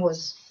this time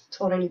was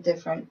totally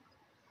different.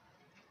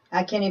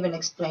 I can't even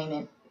explain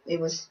it. It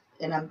was,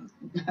 and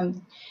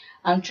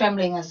I'm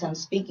trembling as I'm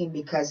speaking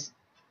because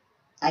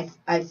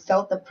I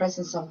felt the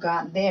presence of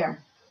God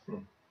there,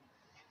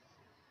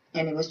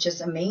 and it was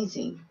just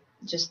amazing,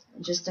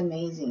 just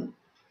amazing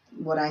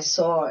what I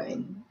saw,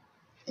 and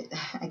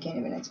I can't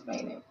even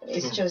explain it.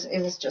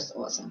 It was just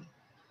awesome.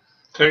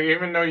 So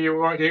even though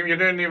you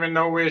didn't even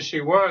know where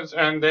she was,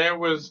 and there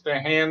was the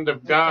hand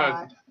of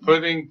God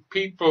putting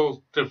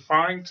people to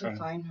find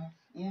her.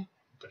 Yeah.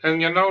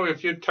 And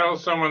if you tell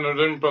someone who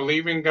didn't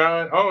believe in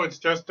God, oh, it's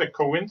just a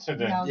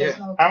coincidence. No, there's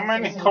no How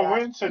many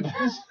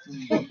coincidences?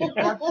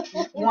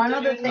 One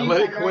of the things. How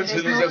many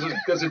coincidences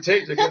does it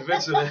take to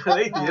convince an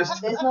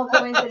atheist? There's no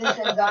coincidence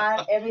in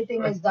God.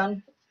 Everything is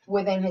done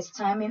within His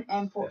timing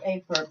and for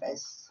a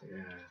purpose.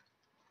 Yeah.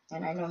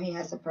 And I know He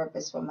has a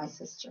purpose for my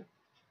sister.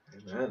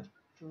 Amen.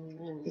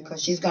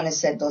 Because she's going to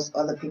set those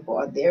other people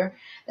out there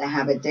that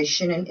have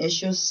addiction and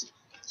issues.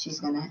 She's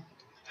going to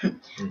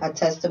a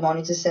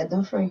testimony to set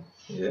them free.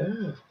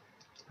 Yeah.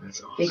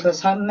 That's awesome.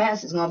 Because her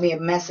mess is going to be a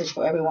message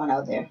for everyone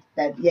out there.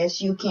 That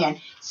yes, you can.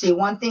 See,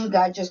 one thing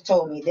God just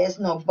told me. There's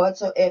no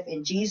buts or if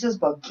in Jesus,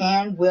 but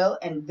can, will,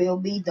 and will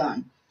be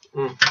done.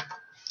 Go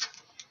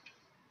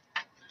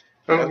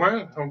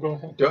ahead.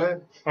 Go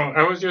ahead.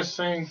 I was just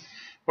saying,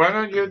 why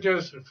don't you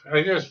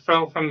I just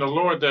felt from the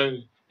Lord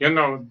that,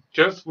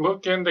 just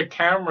look in the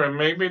camera.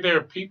 Maybe there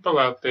are people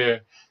out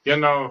there,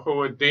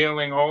 who are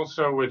dealing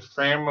also with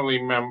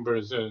family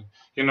members, who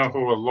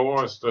are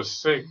lost or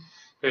sick.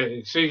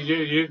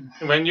 See,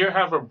 when you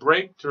have a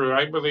breakthrough,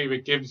 I believe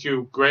it gives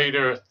you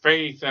greater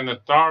faith and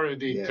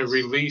authority to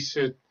release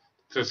it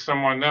to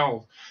someone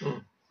else.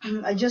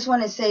 I just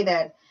want to say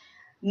that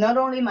not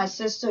only my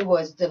sister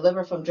was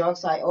delivered from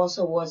drugs, I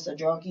also was a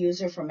drug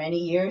user for many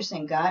years.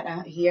 And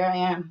God, here I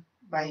am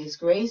by His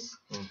grace,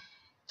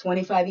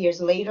 25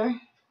 years later,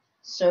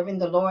 serving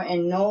the Lord,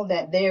 and know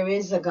that there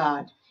is a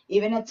God.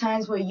 Even at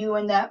times where you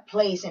in that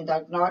place, in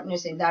that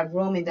darkness, in that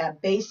room, in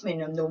that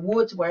basement, in the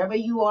woods, wherever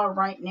you are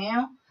right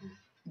now,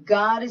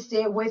 God is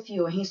there with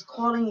you, and He's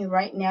calling you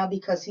right now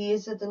because He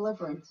is a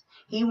deliverance.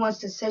 He wants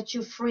to set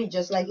you free,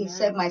 just like He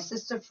set my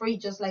sister free,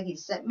 just like He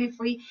set me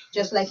free,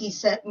 just like He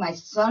set my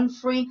son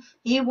free.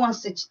 He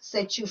wants to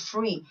set you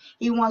free.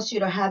 He wants you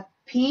to have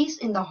peace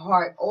in the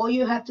heart. All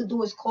you have to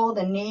do is call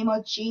the name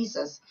of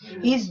Jesus.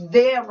 He's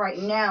there right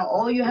now.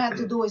 All you have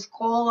to do is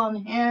call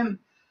on Him.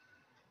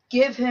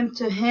 Give Him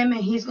to Him,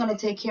 and He's going to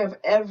take care of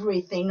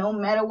everything. No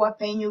matter what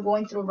pain you're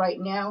going through right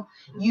now,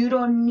 you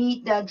don't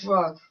need that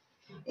drug.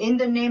 In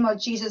the name of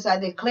Jesus, I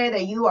declare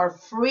that you are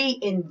free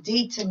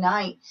indeed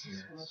tonight.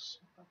 Yes.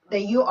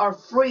 That you are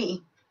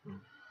free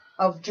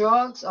of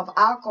drugs, of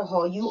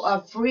alcohol. You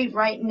are free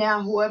right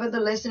now. Whoever the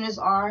listeners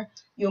are,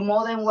 you're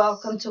more than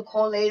welcome to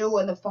call later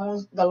when the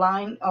phone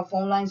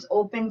lines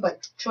open.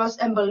 But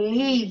trust and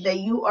believe that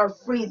you are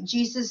free.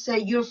 Jesus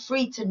said you're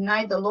free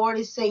tonight. The Lord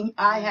is saying,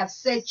 I have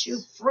set you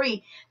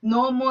free.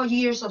 No more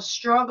years of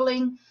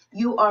struggling.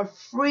 You are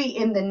free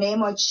in the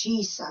name of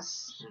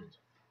Jesus.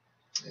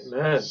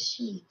 Amen.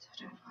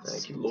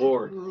 Thank you,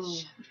 Lord.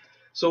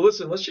 So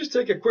listen, let's just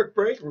take a quick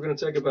break. We're going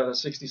to take about a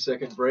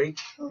 60-second break.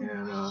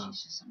 And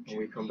when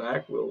we come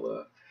back,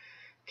 we'll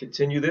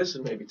continue this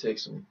and maybe take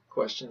some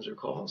questions or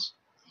calls.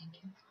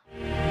 Thank you.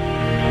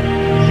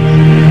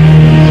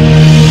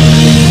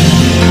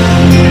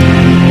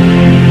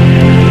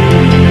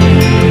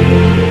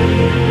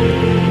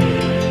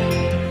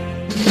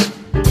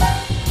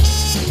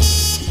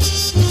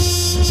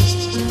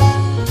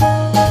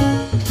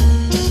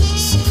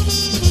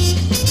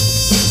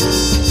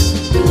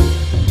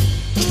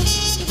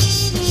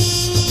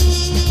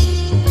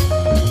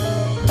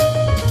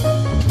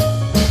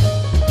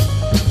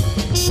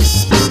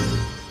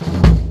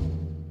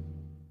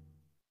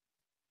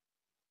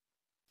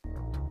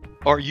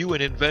 Are you an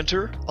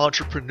inventor,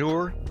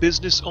 entrepreneur,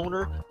 business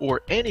owner,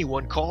 or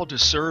anyone called to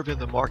serve in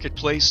the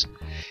marketplace?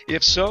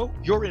 If so,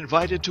 you're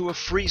invited to a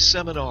free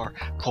seminar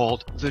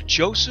called The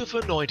Joseph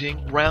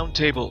Anointing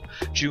Roundtable,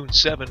 June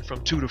 7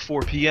 from 2 to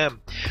 4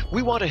 p.m.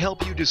 We want to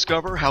help you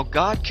discover how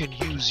God can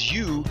use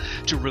you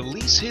to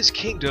release His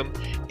kingdom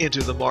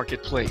into the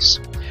marketplace.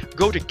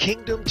 Go to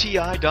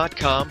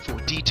kingdomti.com for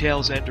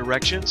details and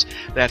directions.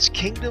 That's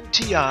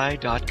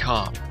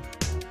kingdomti.com.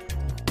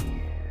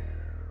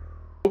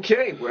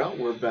 Okay, well,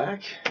 we're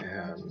back.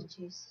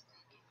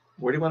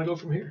 Where do you want to go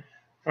from here?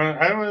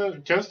 I was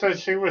just as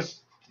she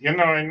was,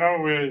 I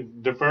know we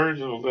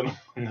diverged a little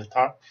on the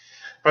top,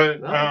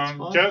 but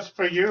just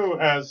for you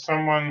as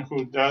someone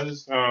who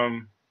does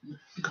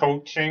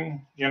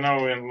coaching,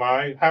 in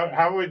life,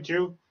 how would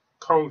you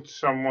coach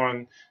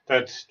someone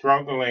that's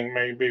struggling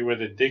maybe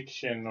with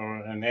addiction or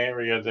an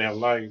area of their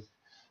life?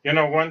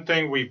 One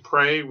thing we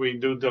pray, we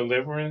do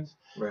deliverance,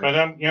 Right.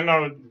 but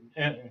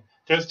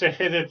just to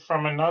hit it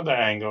from another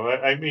angle,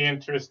 I'd be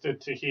interested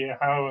to hear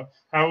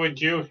how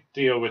would you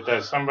deal with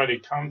that? Somebody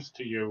comes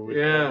to you with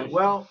that issue.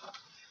 Well,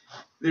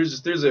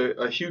 there's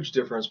a huge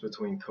difference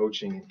between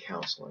coaching and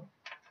counseling.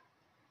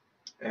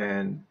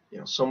 And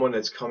someone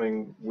that's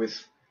coming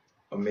with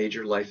a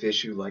major life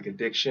issue like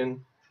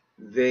addiction,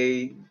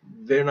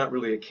 they're not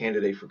really a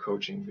candidate for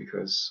coaching,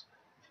 because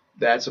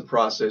that's a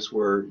process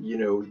where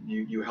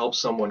you help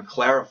someone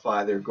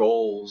clarify their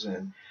goals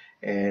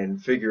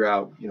and figure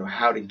out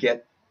how to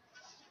get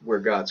where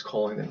God's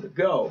calling them to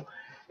go.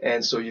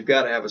 And so you've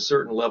got to have a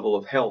certain level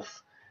of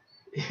health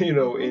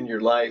in your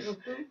life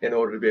in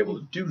order to be able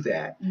to do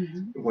that.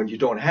 When you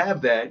don't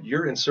have that,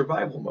 you're in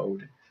survival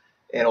mode,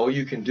 and all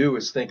you can do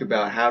is think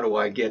about, how do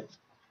I get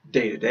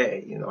day to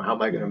day? How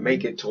am I going to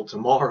make it till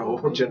tomorrow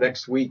or to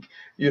next week?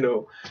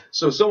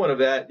 So someone of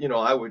that,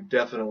 I would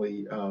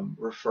definitely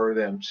refer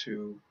them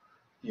to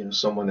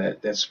someone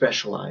that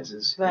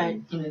specializes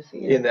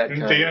in that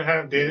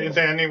kind. Is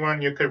there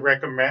anyone you could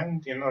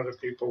recommend, to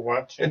people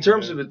watching? In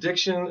terms of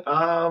addiction,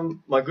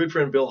 my good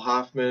friend Bill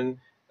Hoffman,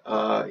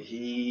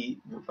 he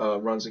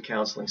runs a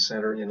counseling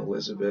center in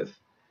Elizabeth,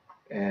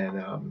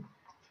 and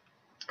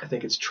I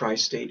think it's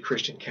Tri-State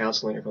Christian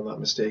Counseling, if I'm not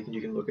mistaken. You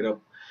can look it up.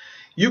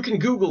 You can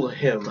Google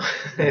him.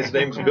 His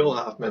name's Bill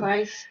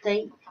Hoffman.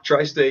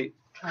 Tri-State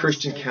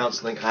Christian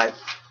Counseling. I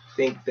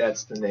think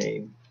that's the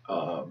name.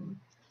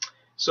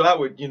 So I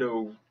would,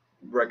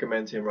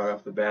 recommend him right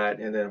off the bat.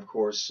 And then, of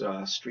course,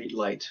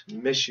 Streetlight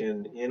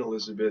Mission in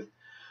Elizabeth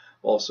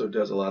also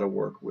does a lot of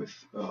work with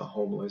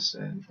homeless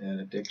and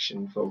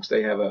addiction folks.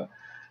 They have a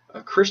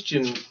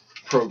Christian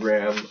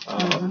program.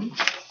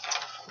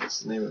 What's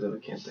the name of it? I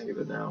can't think of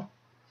it now.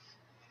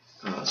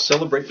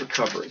 Celebrate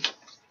Recovery.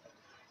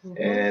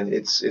 And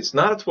it's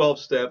not a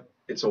 12-step,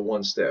 it's a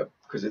 1-step,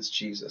 because it's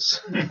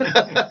Jesus.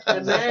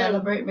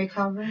 Celebrate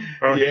Recovery.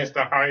 Oh, yeah. He's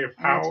the higher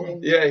power.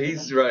 Yeah,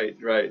 he's right.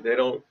 They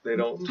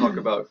don't talk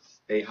about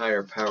a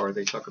higher power.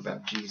 They talk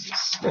about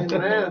Jesus.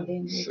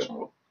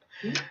 So,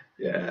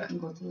 yeah.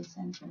 Go to the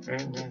center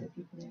and give the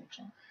people their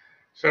check.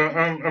 So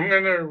I'm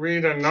going to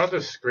read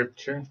another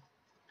scripture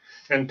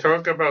and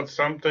talk about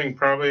something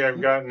probably I've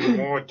gotten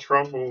more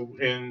trouble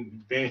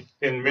in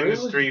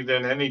ministry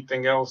than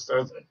anything else.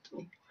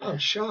 I'm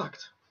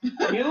shocked. You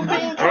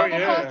being trouble,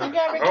 yeah.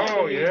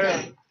 Oh,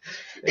 yeah.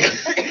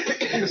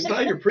 It's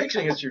not your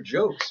preaching, it's your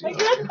jokes. Oh, is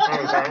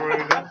that what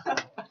it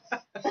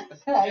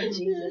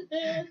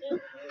is?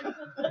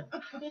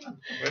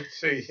 Let's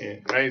see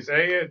here.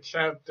 Isaiah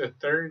chapter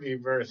 30,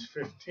 verse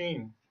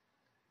 15.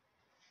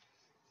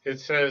 It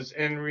says,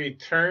 in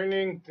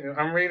returning,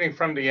 I'm reading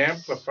from the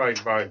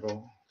Amplified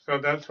Bible, so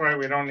that's why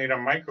we don't need a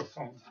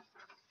microphone.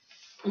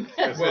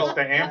 It's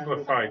the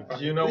Amplified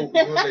Bible. You know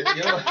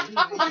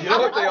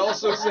what they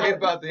also say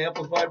about the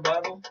Amplified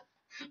Bible?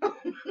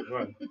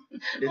 What?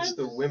 It's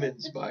the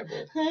women's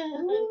Bible.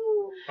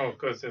 Oh,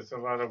 because there's a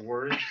lot of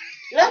words?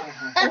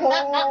 That's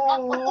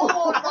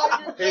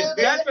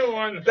the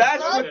one.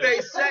 That's what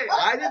they say.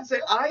 I didn't say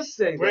I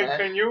say Wait, that.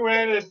 can you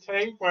add a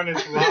tape when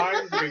it's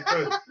live?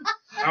 Because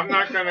I'm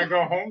not going to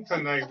go home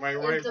tonight. My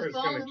wife is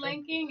going to...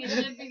 linking? It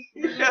should be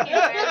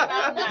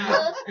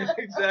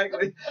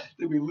Exactly.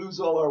 Did we lose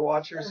all our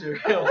watchers here?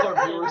 All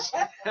our viewers?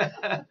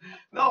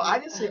 No, I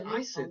didn't say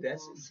I said that.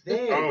 It's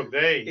they. Oh,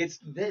 they.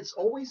 It's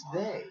always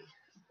they.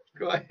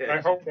 Go ahead.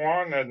 I hope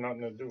Juan had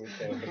nothing to do with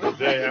that. The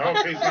day. I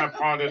hope he's not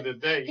part of the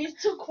day. He's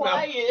too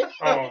quiet.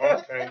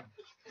 Oh,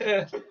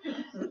 okay.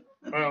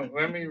 Well,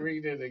 let me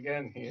read it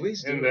again here.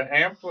 Please do. In the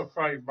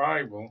Amplified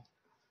Bible,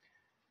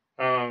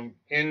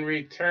 in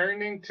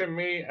returning to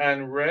me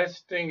and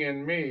resting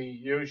in me,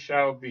 you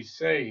shall be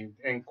saved.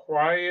 In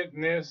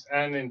quietness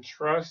and in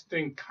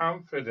trusting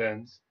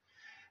confidence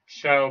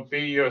shall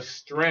be your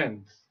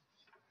strength.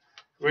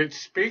 Which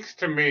speaks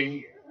to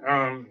me,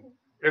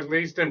 at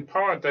least in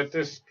part, that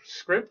this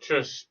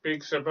scripture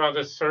speaks about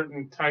a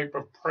certain type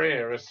of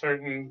prayer, a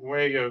certain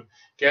way of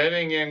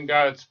getting in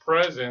God's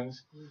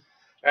presence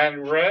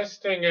and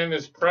resting in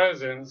His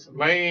presence,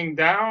 laying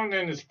down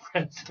in His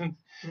presence,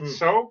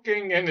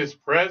 soaking in his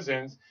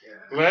presence,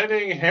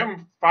 letting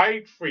him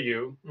fight for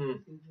you.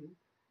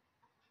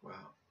 Wow.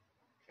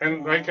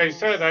 And like I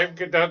said,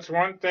 that's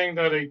one thing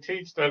that I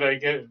teach that I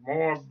get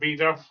more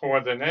beat up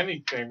for than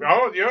anything.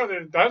 Oh,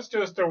 that's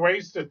just a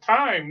waste of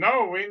time.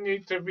 No, we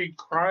need to be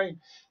crying.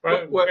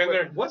 But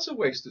what's a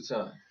waste of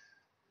time?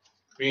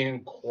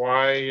 Being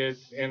quiet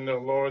in the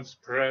Lord's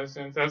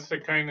presence. That's the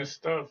kind of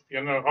stuff,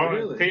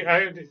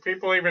 Really?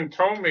 People even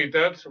told me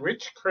that's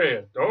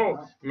witchcraft. Oh,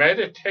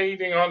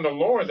 meditating on the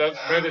Lord, that's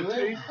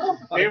meditation.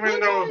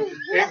 Even though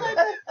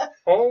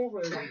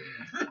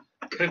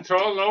it's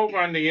all over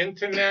on the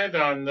internet,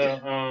 on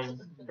the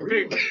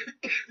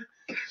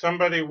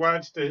somebody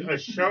watched a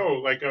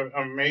show, like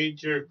a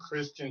major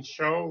Christian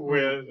show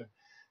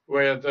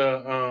where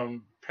the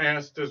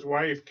pastor's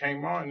wife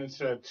came on and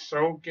said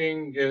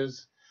soaking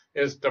is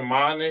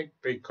demonic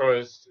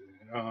because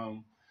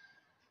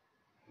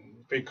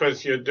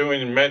you're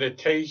doing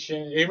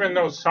meditation. Even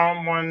though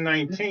Psalm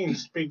 119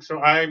 speaks, so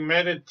I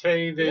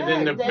meditated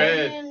in the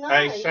bed.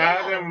 I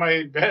sat in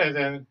my bed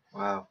and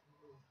wow.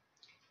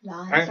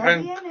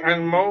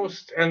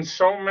 And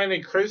so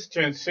many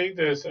Christians see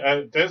this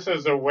this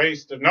is a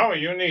waste of, no,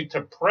 you need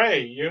to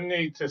pray, you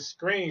need to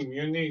scream,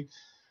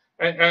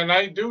 and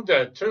I do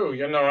that too.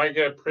 I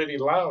get pretty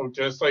loud,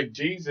 just like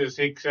Jesus.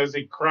 He says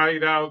he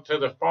cried out to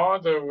the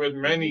Father with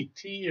many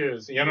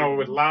tears,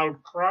 with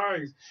loud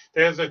cries.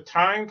 There's a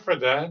time for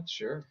that.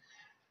 Sure.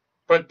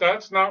 But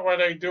that's not what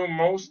I do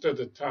most of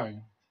the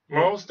time.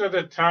 Most of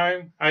the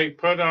time, I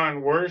put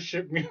on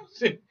worship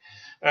music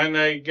and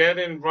I get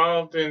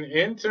involved in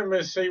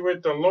intimacy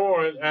with the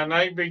Lord, and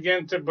I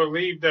begin to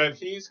believe that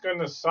He's going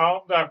to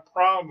solve that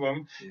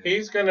problem. Yeah.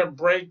 He's going to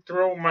break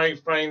through my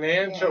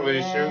financial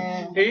issue.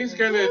 He's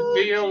going to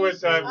deal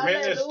with that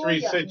ministry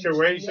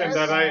situation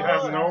that I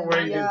have no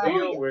way to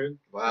deal with.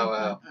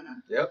 Wow.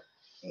 Yep.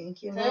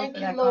 Thank you,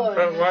 Lord.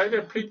 But why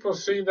do people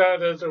see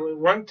that as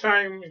one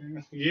time?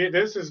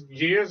 This is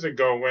years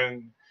ago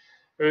when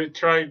we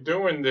tried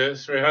doing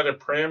this. We had a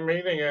prayer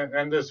meeting,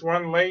 and this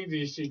one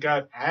lady, she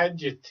got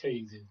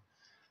agitated.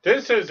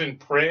 This isn't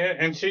prayer.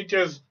 And she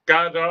just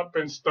got up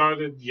and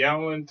started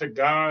yelling to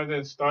God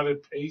and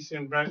started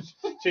pacing back.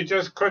 She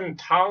just couldn't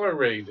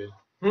tolerate it.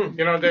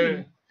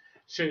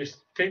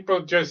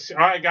 People just,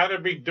 I got to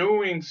be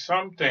doing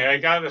something. I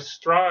got to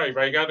strive.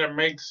 I got to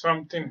make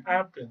something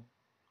happen.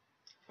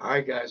 All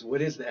right, guys,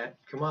 what is that?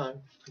 Come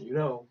on.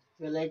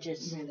 Religion.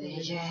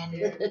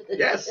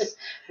 Yes.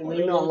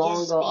 We no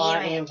longer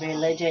are in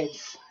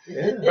religious.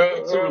 Yeah.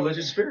 It's a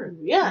religious spirit.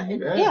 Yeah,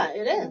 it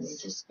is.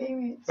 Religious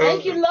spirit.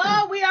 Thank you,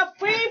 Lord. We are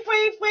free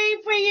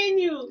in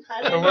you.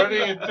 So what do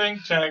you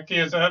think, Jackie?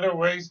 Is that a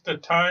waste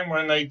of time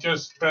when I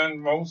just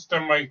spend most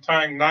of my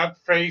time not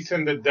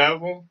facing the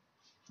devil?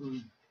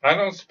 I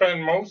don't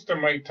spend most of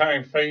my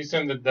time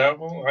facing the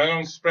devil. I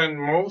don't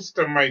spend most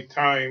of my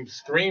time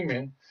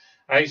screaming.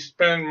 I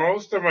spend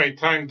most of my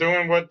time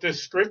doing what the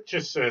scripture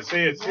says. See,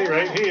 it's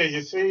right here.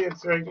 You see,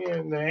 it's right here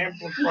in the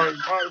Amplified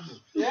Bible.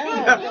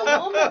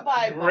 The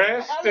Bible.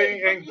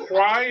 Resting in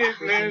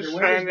quietness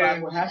and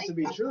in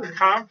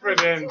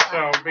confidence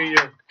shall be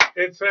your.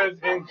 It says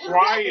in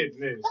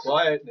quietness.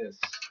 Quietness.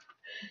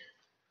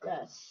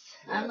 Yes.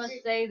 I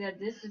must say that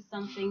this is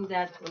something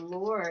that the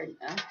Lord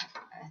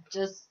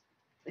just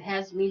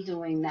has me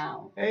doing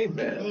now.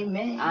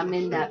 Amen. I'm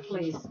in that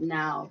place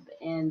now,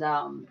 and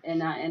I'm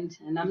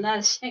not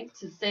ashamed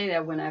to say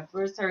that when I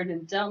first heard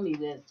him tell me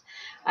this,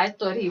 I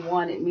thought he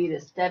wanted me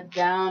to step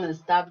down and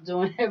stop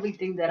doing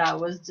everything that I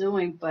was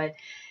doing, but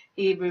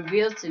he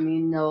revealed to me,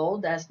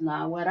 no, that's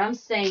not what I'm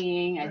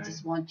saying. I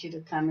just want you to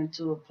come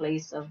into a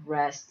place of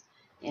rest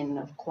and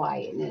of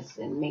quietness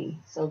in me.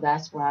 So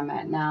that's where I'm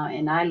at now,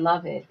 and I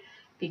love it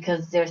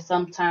because there's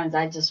sometimes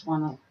I just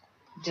want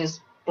to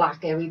just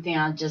block everything.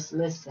 I'll just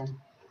listen,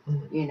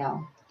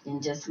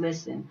 and just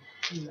listen.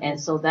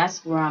 And so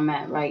that's where I'm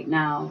at right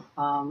now.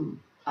 I'm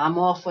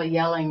all for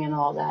yelling and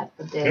all that,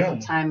 but there's a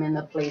time and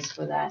a place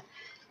for that.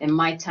 And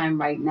my time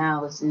right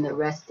now is in the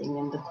resting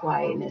and the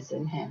quietness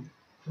in Him.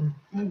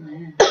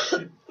 Amen.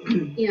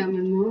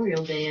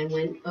 Memorial Day, I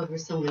went over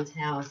someone's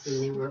house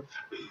and we were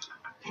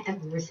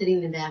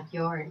sitting in the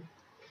backyard,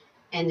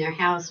 and their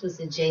house was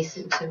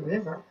adjacent to the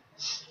river.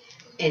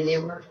 And they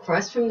were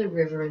across from the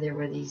river, there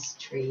were these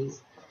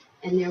trees.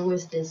 And there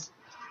was this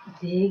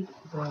big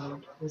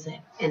bird.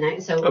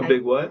 A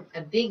big what? A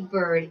big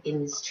bird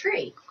in this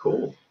tree.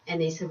 Cool. And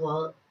they said,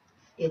 well,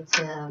 it's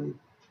they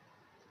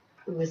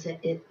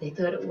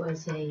thought it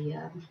was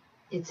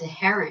it's a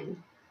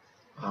heron.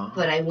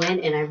 But I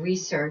went and I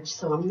researched.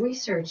 So I'm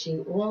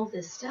researching all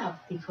this stuff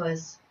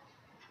because,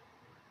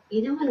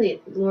 when the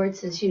Lord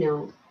says,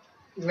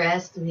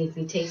 rest, and if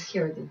He takes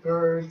care of the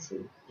birds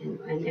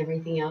and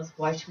everything else,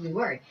 why should we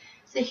worry?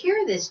 So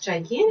here, this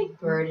gigantic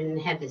bird, and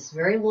it had this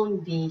very long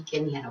beak,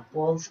 and he had a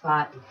bald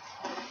spot,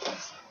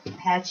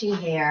 patchy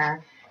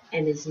hair,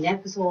 and his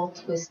neck was all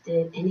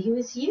twisted, and he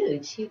was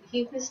huge.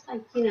 He was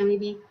like,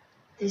 maybe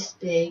this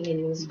big, and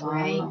he was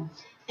gray. Wow.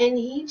 And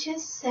he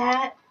just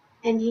sat,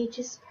 and he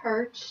just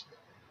perched,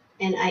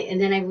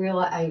 And then I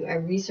realized I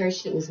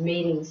researched it was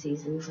mating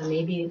season, so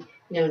maybe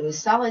it was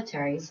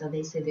solitary. So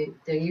they said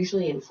they're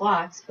usually in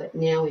flocks, but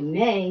now in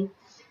May,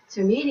 it's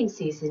their mating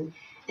season.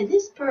 And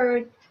this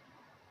bird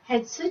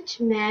had such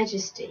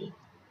majesty,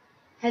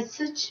 had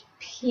such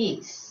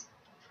peace,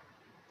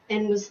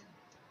 and was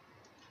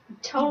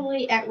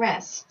totally at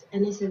rest.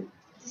 And I said,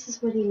 this is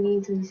what he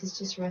means when he says,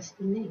 just rest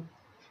in me.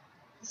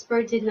 This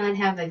bird did not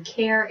have a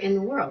care in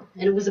the world.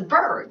 And it was a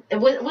bird. It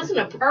wasn't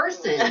a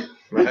person,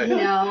 Right.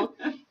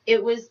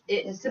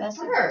 It's a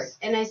bird.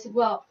 And I said,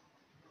 well,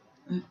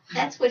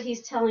 that's what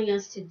he's telling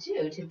us to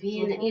do, to be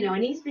in,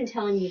 and he's been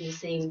telling me the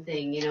same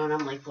thing, and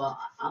I'm like, well,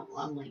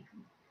 I'm like,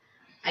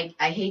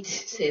 I hate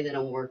to say that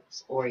I'm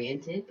works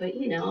oriented, but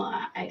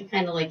I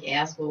kind of like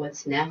ask, well,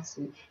 what's next?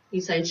 And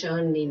he's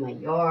showing me my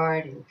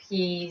yard and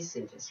peace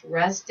and just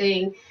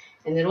resting,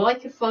 and then all I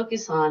could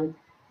focus on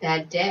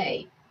that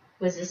day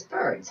was this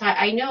bird. So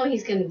I know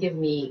he's going to give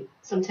me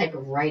some type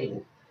of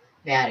writing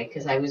about it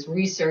because I was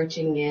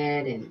researching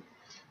it and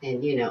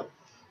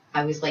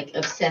I was like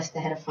obsessed. I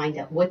had to find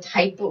out what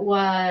type it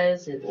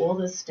was and all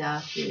this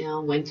stuff.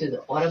 Went through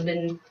the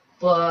Audubon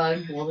book,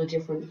 all the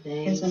different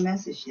things. There's a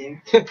message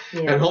there.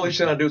 And all he's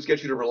trying to do is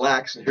get you to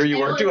relax, and here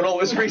you are doing all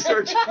this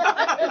research.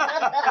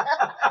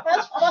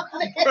 That's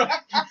funny.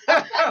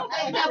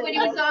 No, but he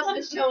was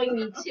also showing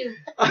me too,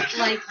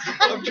 like.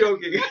 I'm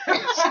joking.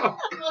 Well,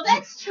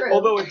 that's true.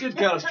 Although it did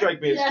kind of strike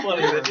me as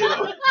funny that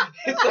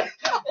it's like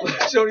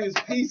showing you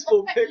this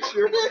peaceful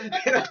picture,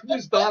 and I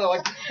just thought of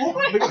like, oh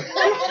my God.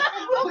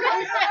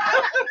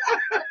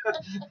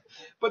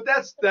 But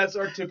that's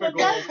our typical.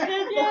 That's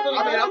good, yeah,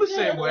 I mean, I'm the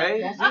same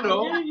way.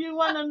 You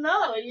want to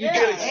know. You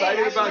get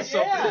excited about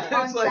something. Yeah. It's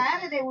On like,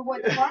 Saturday, we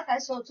went to the park. I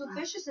saw 2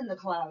 fishes in the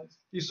clouds.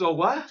 you saw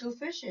what? 2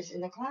 fishes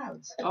in the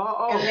clouds.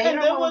 Oh. And And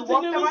later then when we wasn't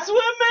walked even around,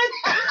 swimming.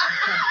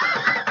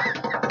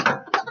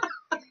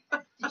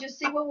 did you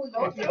see what we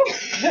go through? I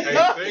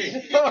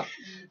see.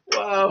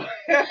 Wow.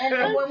 And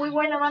then when we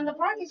went around the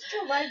park, it's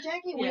true, right,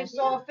 Jackie? We Yeah.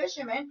 saw a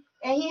fisherman,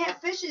 and he had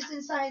fishes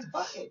inside his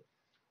bucket.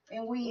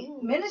 And we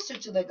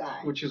ministered to the guy.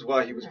 Which is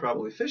why he was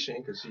probably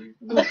fishing, because he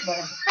But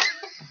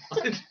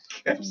wanted to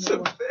catch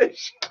some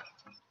fish.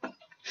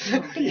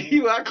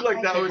 You act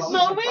like that was.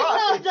 No, we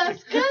know.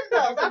 That's good,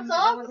 though. That's there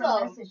was a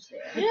awesome. message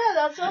there. Yeah,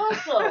 that's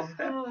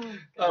awesome.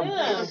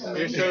 Yeah.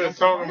 You should have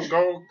told him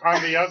go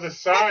on the other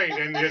side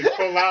and just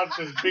pull out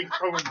this big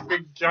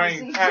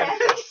giant cat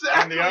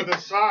on the other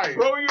side.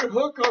 Throw your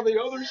hook on the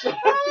other side.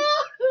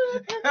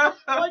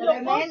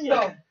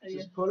 Tremendo.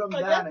 Just put them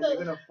But down and that's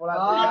you're going to fall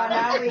Oh, out the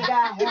now we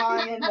got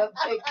one in the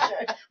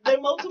picture. They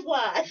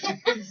multiply.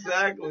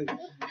 Exactly.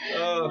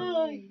 Oh,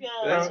 my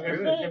God. That's If-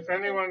 good. If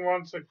anyone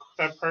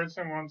that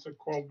person wants to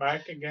call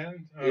back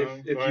again,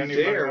 If you or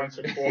anybody dare. wants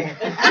to call. if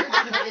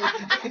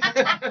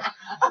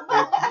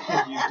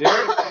you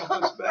dare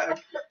call us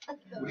back.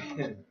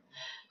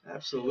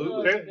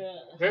 Absolutely.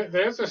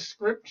 There's a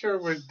scripture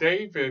with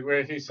David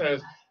where he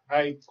says,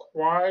 I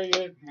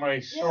quiet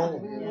my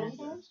soul.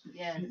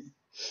 Yes.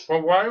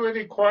 Well, why would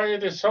he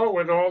quiet his soul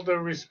with all the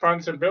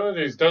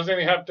responsibilities? Doesn't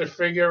he have to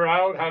figure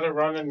out how to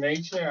run a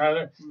nation?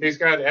 He's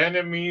got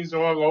enemies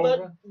all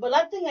over. But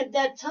I think at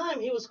that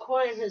time he was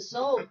quieting his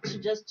soul to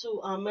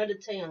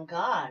meditate on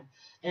God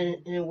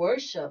and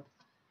worship.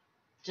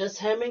 Just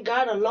him and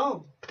God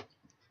alone.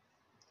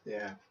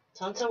 Yeah.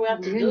 Sometimes we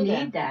have to You do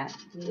need that.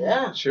 that.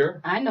 Yeah.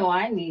 Sure. I know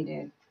I need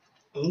it.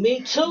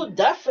 Me too,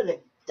 definitely.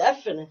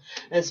 And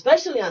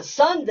especially on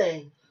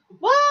Sunday.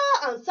 Well,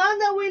 on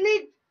Sunday we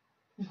need.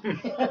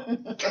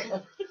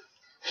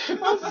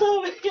 I'm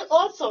sorry.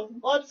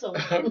 Awesome.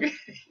 Okay.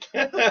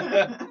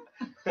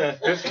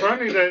 It's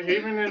funny that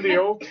even in the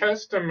Old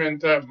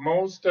Testament, that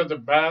most of the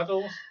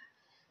battles,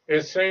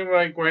 it seemed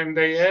like when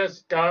they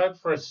asked God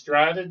for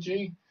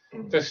strategy,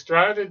 the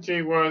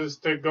strategy was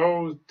to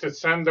go to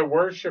send the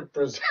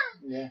worshipers.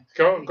 Yeah.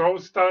 Go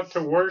start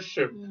to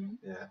worship.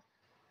 Yeah.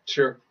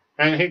 Sure.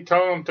 And he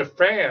told them to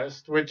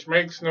fast, which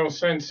makes no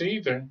sense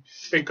either,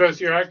 because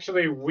you're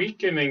actually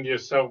weakening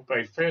yourself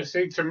by fast.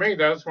 See, to me,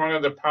 that's one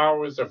of the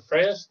powers of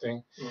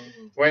fasting.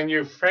 Mm-hmm. When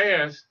you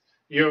fast,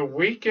 you're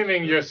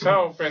weakening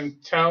yourself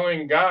and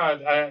telling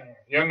God, I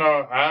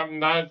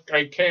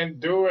can't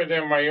do it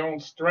in my own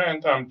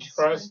strength. I'm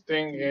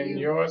trusting in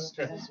your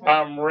strength.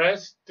 I'm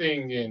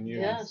resting in you.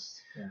 Yes.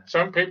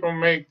 Some people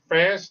make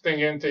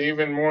fasting into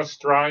even more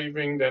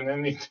striving than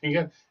anything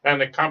else, and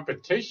the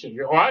competition.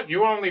 What?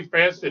 You only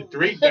fasted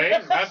 3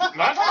 days? That's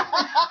nothing.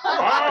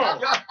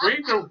 Oh,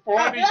 we do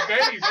 40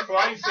 days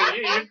twice a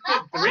year. You did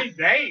 3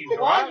 days. What?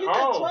 What? You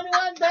did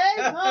 21 days?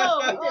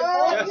 No, we did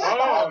 40.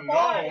 Oh,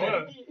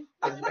 no.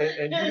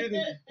 And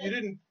you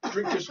didn't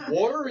drink just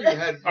water? You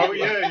had. Oh,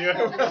 yeah.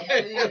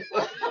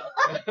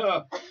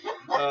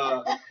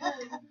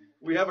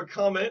 We have a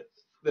comment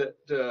that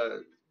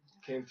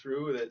came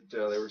through that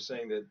they were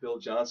saying that Bill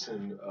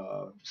Johnson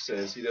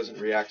says he doesn't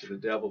react to the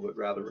devil, but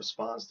rather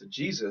responds to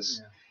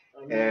Jesus.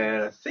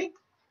 Yeah. And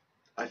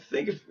I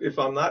think if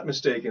I'm not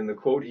mistaken, the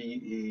quote he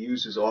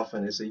uses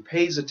often is he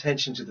pays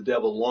attention to the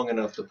devil long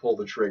enough to pull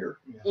the trigger.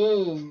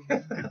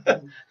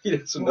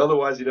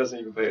 Otherwise he doesn't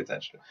even pay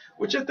attention,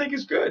 which I think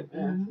is good.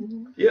 Yeah.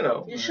 You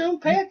know, You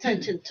shouldn't pay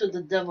attention to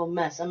the devil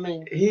mess. I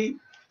mean,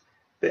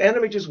 the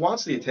enemy just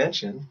wants the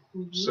attention.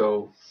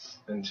 So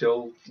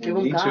until we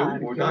need to,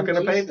 we're not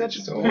going to pay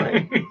attention to him,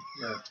 right?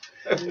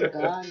 I'm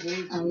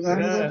going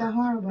with the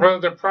hard one. Well,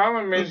 the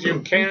problem is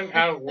you can't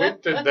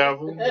outwit the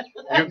devil.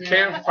 You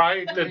can't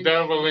fight the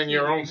devil in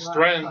your own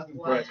strength.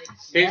 Right.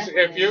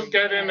 If you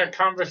get in a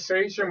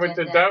conversation with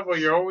the devil,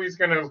 you're always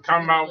going to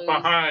come out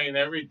behind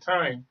every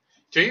time.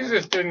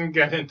 Jesus didn't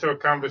get into a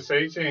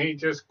conversation. He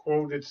just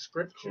quoted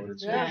scripture.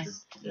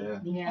 Yes. Yeah.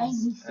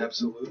 Yes.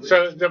 Absolutely.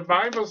 So the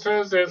Bible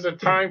says there's a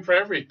time for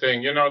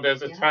everything. You know,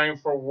 there's a time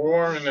for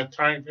war and a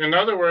time. In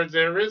other words,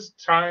 there is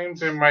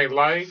times in my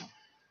life.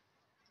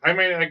 I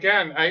mean,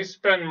 again, I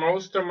spend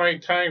most of my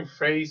time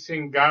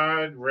facing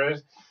God,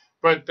 rest.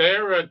 But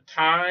there are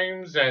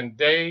times and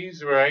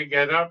days where I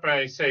get up and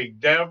I say,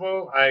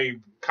 devil, I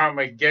come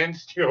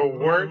against your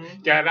word.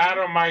 Get out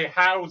of my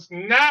house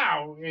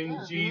now in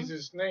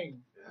Jesus'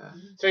 name.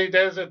 See,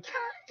 there's a time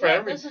for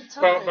everything.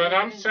 But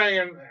I'm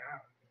saying,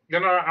 you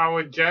know,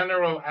 our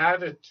general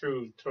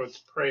attitude towards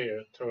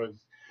prayer, towards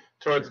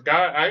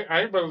God,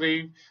 I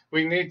believe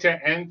we need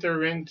to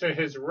enter into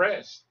his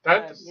rest.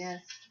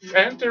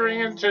 Entering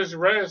into his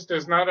rest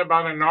is not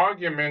about an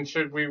argument.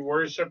 Should we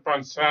worship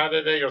on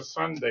Saturday or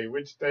Sunday?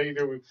 Which day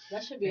do we?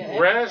 that should be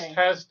Rest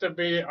has to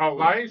be a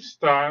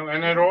lifestyle,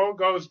 and it all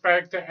goes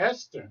back to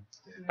Esther.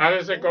 How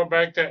does it go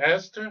back to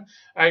Esther?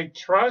 I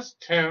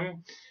trust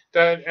him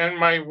that in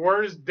my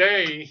worst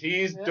day,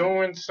 he's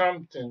doing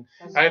something.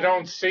 I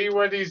don't see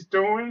what he's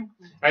doing.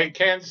 I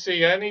can't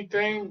see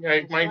anything.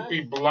 I might be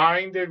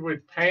blinded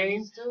with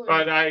pain,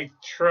 but I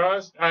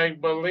trust, I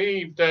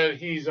believe that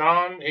he's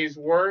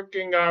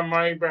working on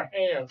my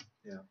behalf.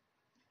 Yeah.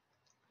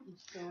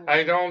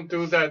 I don't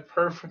do that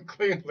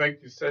perfectly,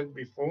 like you said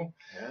before.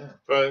 Yeah.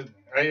 But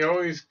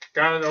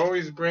God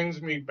always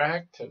brings me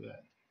back to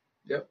that.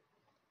 Yep.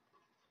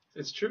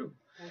 It's true.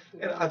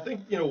 And I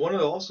think, you know, one of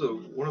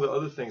the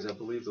other things I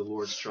believe the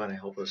Lord's trying to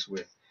help us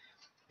with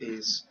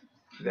is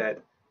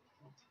that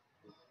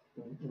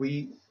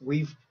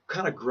we've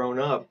kind of grown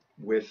up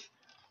with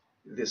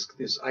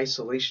this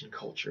isolation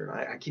culture.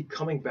 And I keep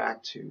coming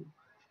back to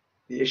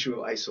the issue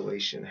of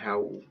isolation,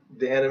 how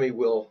the enemy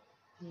will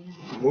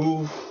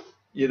move,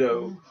 you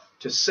know,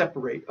 to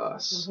separate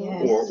us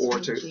or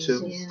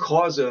to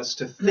cause us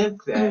to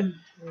think that,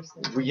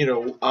 you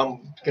know,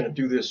 I'm going to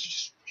do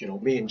this, you know,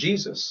 me and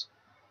Jesus.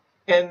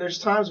 And there's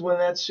times when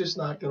that's just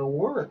not going to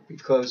work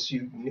because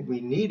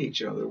we need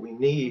each other. We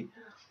need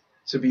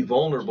to be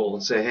vulnerable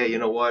and say, hey, you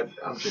know what?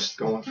 I'm just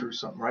going through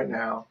something right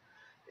now.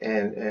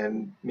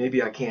 And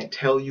maybe I can't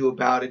tell you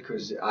about it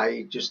because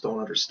I just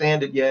don't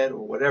understand it yet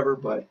or whatever.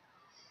 But,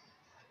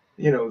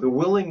 you know, the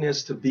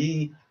willingness to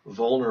be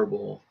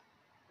vulnerable,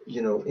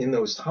 you know, in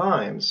those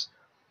times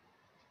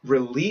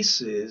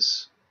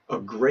releases a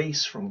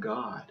grace from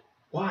God.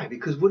 Why?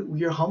 Because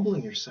you're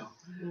humbling yourself.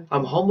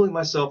 I'm humbling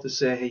myself to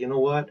say, hey, you know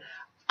what?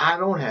 I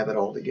don't have it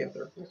all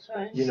together. That's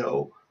right. You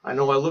know, I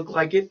know I look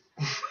like it,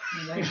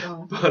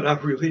 but I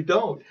really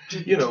don't.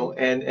 You know,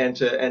 and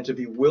to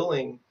be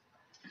willing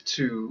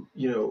to,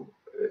 you know,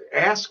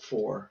 ask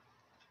for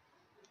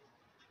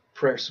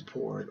prayer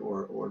support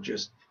or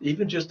just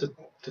even just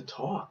to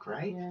talk,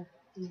 right? Yeah.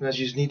 Sometimes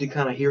you just need to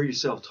kind of hear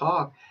yourself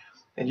talk,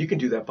 and you can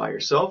do that by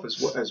yourself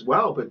as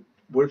well. But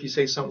what if you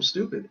say something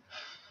stupid?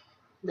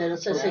 Then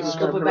it's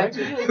stupid back to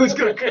you. Who's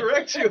going to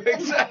correct you?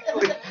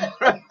 Exactly.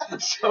 Right.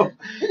 So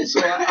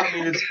I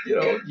mean, it's, you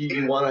know,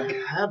 you want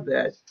to have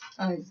that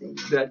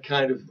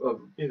kind of,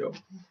 you know.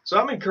 So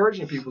I'm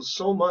encouraging people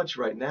so much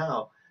right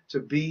now to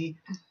be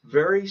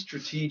very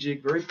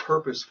strategic, very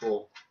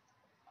purposeful,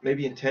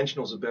 maybe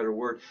intentional is a better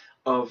word,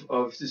 of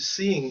just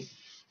seeing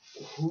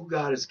who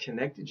God has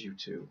connected you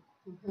to,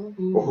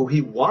 or who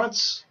He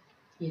wants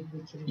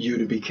you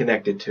to be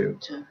connected to,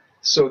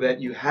 so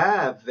that you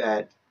have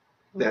that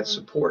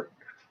support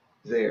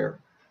there.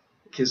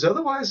 Because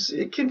otherwise,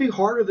 it can be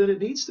harder than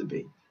it needs to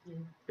be.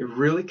 It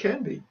really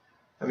can be.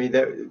 I mean,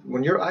 that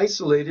when you're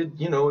isolated,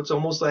 you know, it's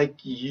almost like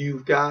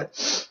you've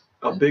got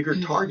a bigger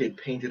target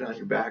painted on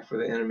your back for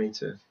the enemy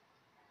to,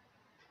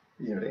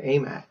 you know, to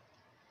aim at.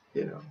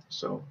 You know,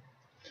 so.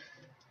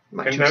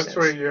 And that's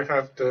where you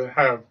have to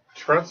have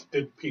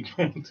trusted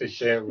people to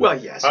share with. Well,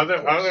 yes.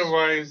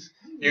 Otherwise,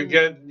 you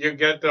get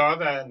the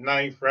other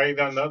knife right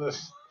on the other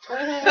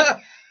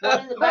side. You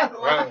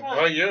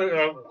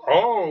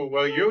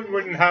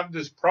wouldn't have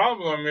this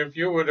problem if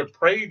you would have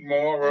prayed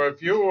more or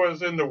if you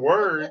was in the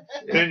Word.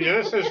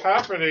 This is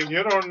happening.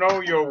 You don't know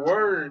your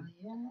Word.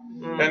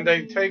 And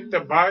they take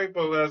the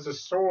Bible as a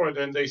sword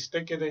and they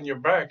stick it in your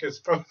back. It's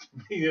supposed to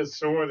be a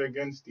sword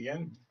against the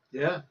enemy.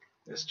 Yeah,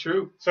 that's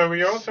true. So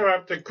we also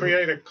have to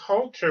create a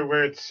culture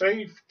where it's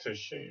safe to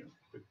share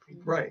with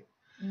people. Right.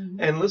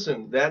 And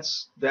listen,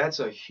 that's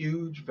a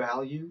huge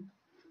value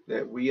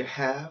that we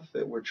have,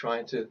 that we're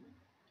trying to,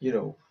 you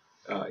know,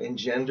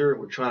 engender.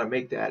 We're trying to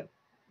make that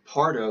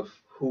part of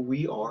who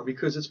we are,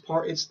 because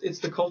it's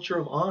the culture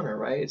of honor,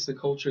 right? It's the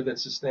culture that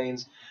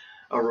sustains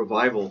a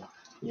revival,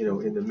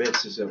 in the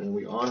midst, is that when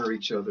we honor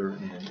each other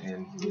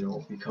and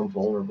become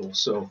vulnerable.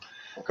 So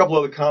a couple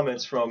other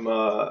comments from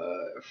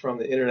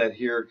the internet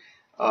here.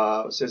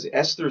 It says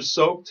Esther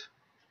soaked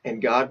and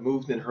God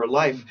moved in her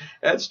life.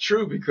 That's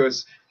true,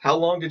 because how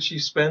long did she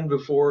spend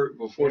before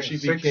she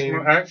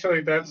became?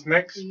 Actually, that's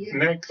next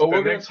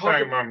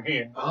time I'm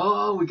here.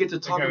 Oh, we get to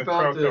talk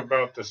about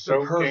the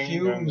soaking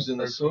perfumes and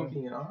the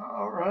soaking.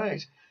 All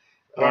right.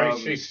 Why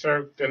she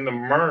soaked in the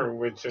myrrh,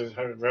 which is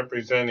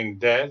representing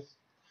death.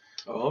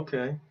 Oh,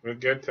 okay. We'll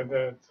get to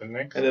that the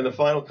next. And then the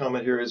final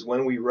comment here is,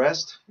 when we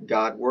rest,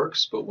 God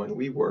works, but when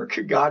we work,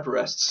 God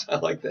rests. I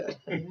like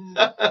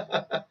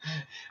that.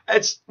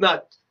 It's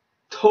not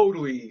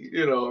totally,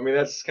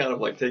 that's kind of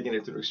like taking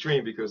it to the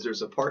extreme, because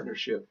there's a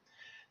partnership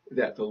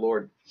that the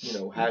Lord,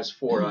 has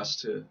for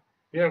us to.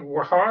 Yeah,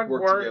 well, hard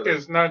work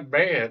is not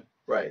bad.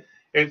 Right.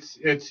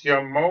 It's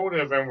your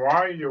motive and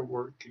why you're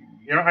working.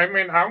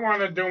 I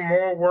want to do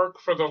more work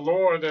for the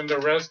Lord in the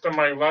rest of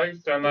my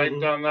life than I've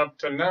done up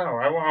to now.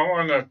 I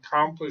want to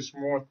accomplish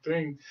more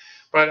things,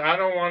 but I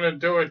don't want to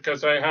do it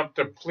because I have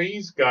to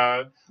please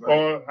God,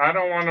 or I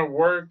don't want to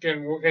work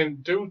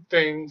and do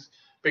things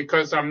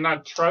because I'm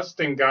not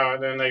trusting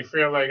God and I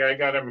feel like I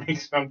got to make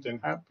something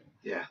happen.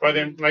 Yeah. But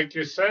like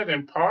you said,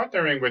 in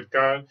partnering with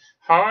God,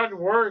 hard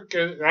work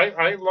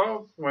I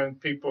love when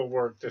people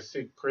work, to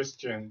see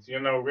Christians,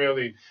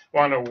 really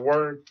want to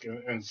work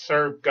and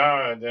serve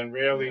God and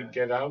really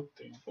get out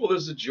there. Well,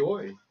 there's a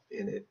joy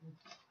in it,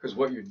 because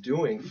what you're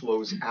doing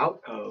flows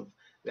out of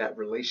that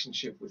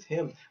relationship with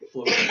Him. It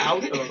flows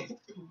out of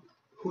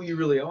who you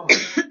really are.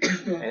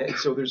 And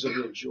so there's a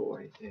real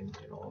joy in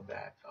all of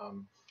that.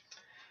 All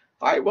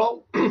right,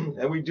 well,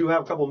 and we do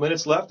have a couple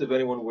minutes left if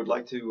anyone would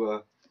like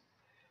to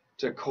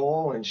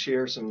call and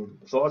share some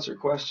thoughts or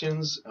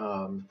questions.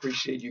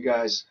 Appreciate you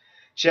guys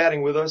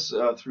chatting with us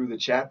through the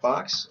chat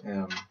box.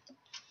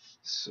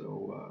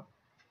 So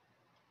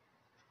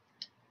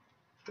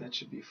that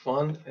should be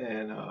fun.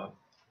 And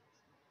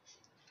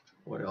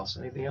what else?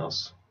 Anything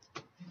else?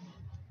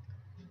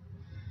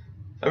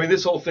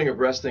 This whole thing of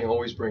resting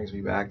always brings me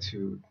back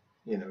to,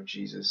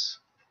 Jesus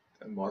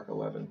and Mark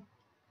 11.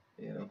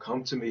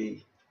 Come to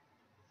me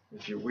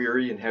if you're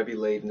weary and heavy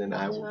laden, and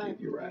I will give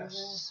you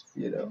rest.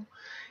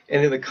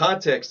 And in the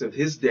context of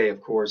his day,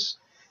 of course,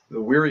 the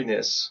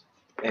weariness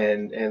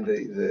and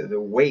the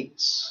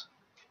weights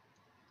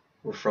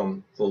were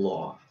from the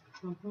law,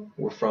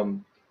 were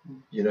from,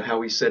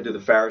 how he said to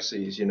the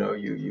Pharisees,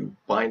 you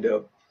bind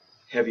up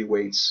heavy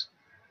weights,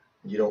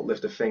 you don't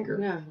lift a finger.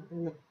 Yeah,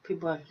 and the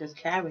people are just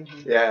carrying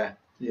him. Yeah,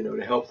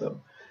 to help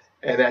them.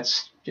 And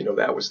that's,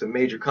 that was the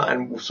major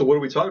so what are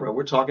we talking about?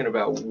 We're talking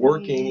about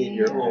working in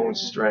your own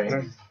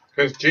strength.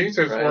 Because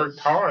Jesus worked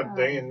hard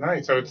day and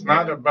night, so it's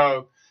not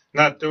about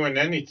not doing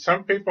any.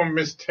 Some people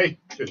mistake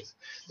this,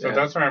 so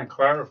that's why I'm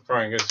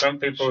clarifying. Is some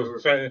people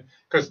say,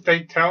 because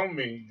they tell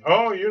me,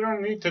 "Oh, you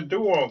don't need to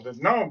do all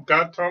that." No,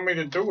 God told me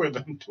to do it.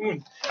 I'm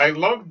doing. I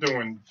love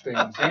doing things.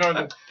 I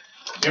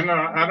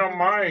don't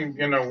mind,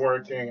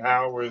 working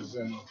hours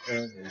and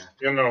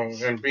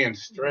and being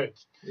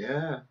stretched.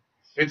 Yeah.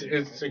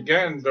 It's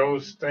again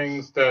those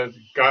things that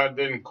God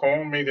didn't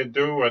call me to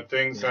do, or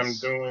things I'm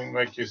doing,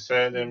 like you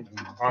said,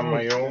 on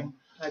my own.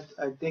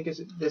 I think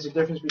there's a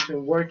difference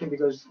between working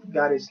because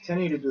God is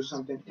telling you to do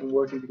something and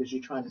working because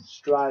you're trying to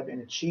strive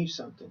and achieve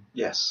something.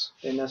 Yes.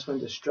 And that's when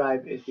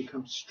it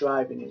becomes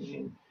striving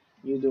and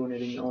you doing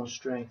it in your own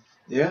strength.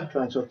 Yeah.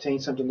 Trying to obtain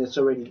something that's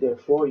already there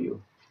for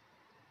you,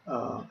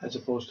 as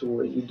opposed to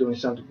where you're doing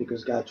something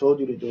because God told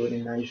you to do it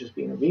and now you're just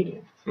being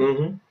obedient.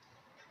 Mm-hmm.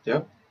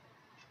 Yep.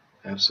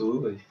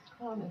 Absolutely.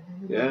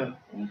 Yeah.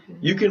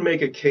 You can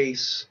make a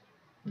case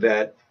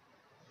that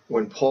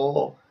when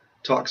Paul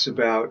talks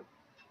about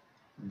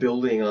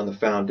building on the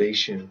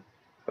foundation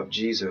of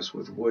Jesus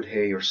with wood,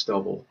 hay, or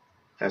stubble,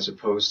 as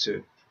opposed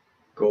to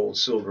gold,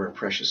 silver, and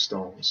precious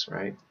stones,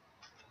 right?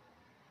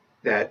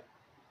 That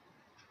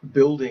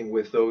building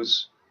with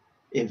those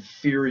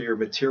inferior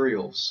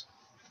materials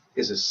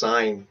is a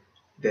sign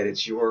that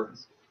it's your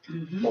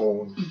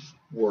own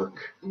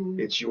work.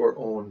 It's your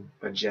own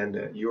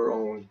agenda, your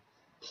own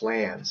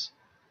plans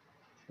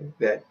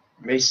that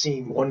may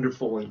seem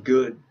wonderful and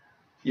good,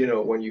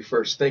 when you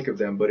first think of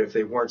them, but if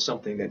they weren't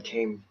something that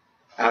came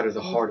out of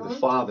the heart of the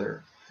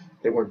Father,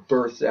 they weren't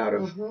birthed out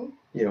of,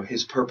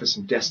 his purpose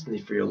and destiny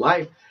for your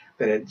life,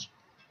 then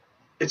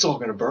it's all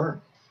going to burn,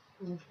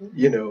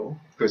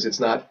 because it's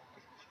not,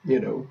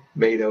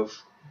 made of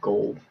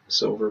gold,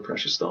 silver,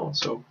 precious stones.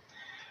 So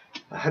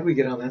how do we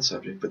get on that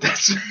subject? But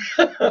that's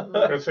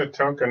because they're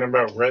talking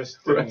about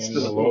resting in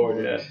the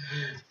Lord. Yeah,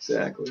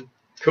 exactly.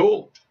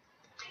 Cool.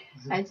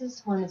 I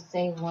just want to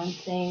say one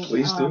thing.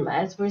 Please do.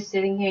 As we're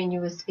sitting here and you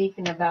were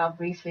speaking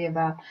briefly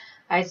about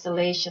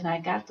isolation, I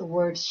got the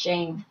word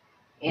shame.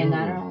 And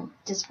I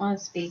just want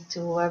to speak to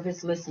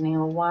whoever's listening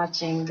or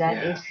watching that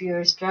if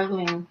you're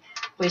struggling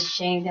with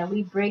shame, that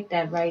we break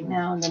that right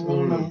now in the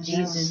name of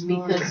Jesus,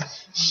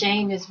 because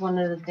shame is one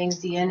of the things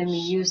the enemy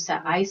used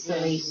to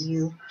isolate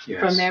you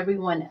from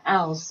everyone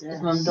else,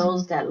 from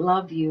those that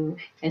love you.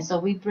 And so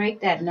we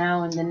break that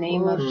now in the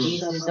name of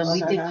Jesus, and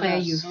we declare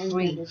you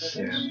free,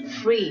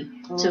 free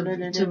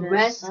to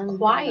rest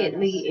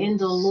quietly in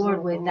the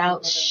Lord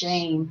without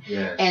shame,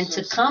 and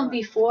to come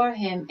before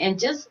him and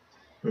just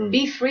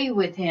be free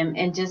with him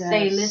and just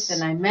say,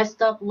 listen, I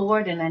messed up,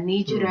 Lord, and I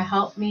need you to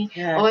help me.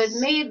 Or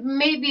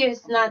maybe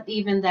it's not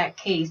even that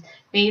case.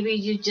 Maybe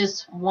you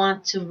just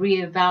want to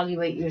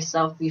reevaluate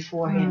yourself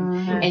before him,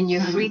 and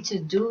you're free to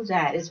do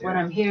that, is what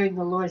I'm hearing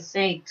the Lord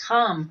say.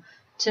 Come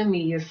to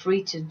me, you're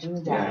free to do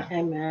that.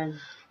 Amen.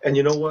 And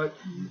you know what?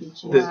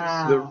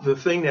 The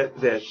thing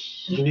that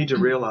you need to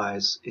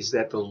realize is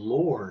that the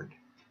Lord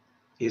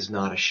is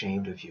not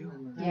ashamed of you.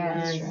 Yeah,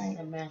 that's right.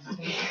 Amen.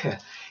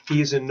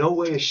 He is in no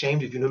way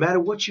ashamed of you, no matter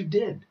what you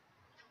did.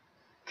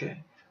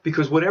 Okay?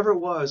 Because whatever it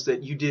was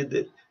that you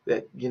did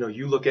that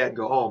you look at and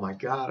go, oh my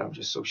God, I'm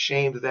just so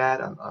ashamed of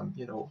that. I'm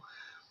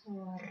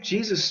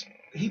Jesus,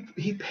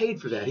 he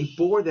paid for that. He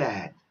bore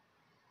that.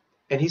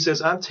 And he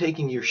says, I'm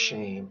taking your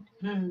shame.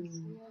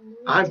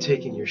 I'm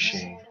taking your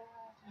shame.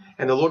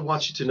 And the Lord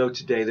wants you to know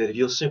today that if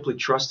you'll simply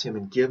trust him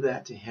and give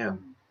that to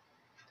him,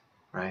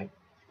 right?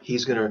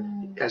 He's going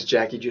to, as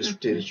Jackie just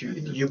did,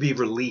 you'll be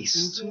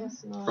released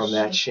from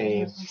that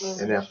shame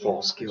and that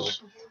false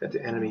guilt that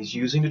the enemy is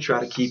using to try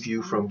to keep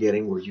you from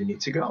getting where you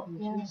need to go.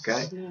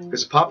 Okay?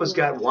 Because Papa's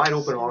got wide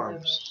open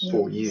arms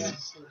for you,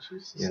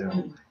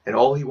 and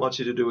all he wants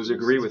you to do is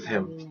agree with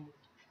him.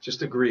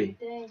 Just agree.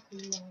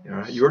 All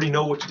right? You already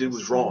know what you did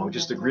was wrong.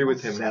 Just agree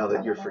with him now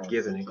that you're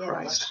forgiven in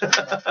Christ.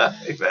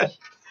 Amen.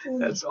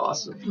 That's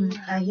awesome.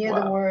 I hear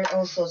the word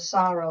also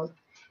sorrow.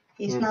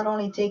 He's not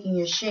only taking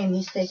your shame,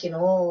 he's taking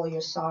all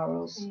your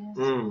sorrows.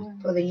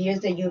 For the years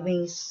that you've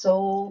been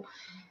so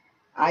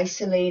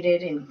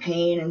isolated in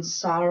pain and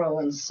sorrow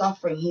and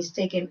suffering, he's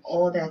taking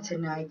all that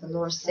tonight. The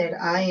Lord said,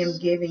 I am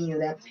giving you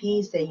that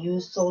peace that you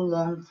so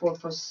longed for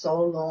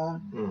so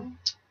long.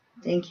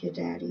 Thank you,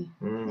 Daddy.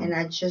 And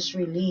I just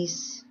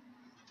release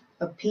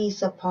a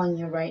peace upon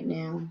you right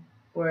now,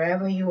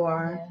 wherever you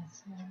are,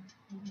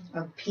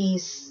 a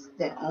peace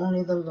that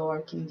only the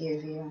Lord can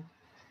give you.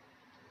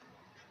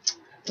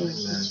 Thank you,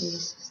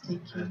 Jesus.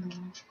 Thank you,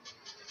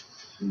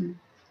 Lord.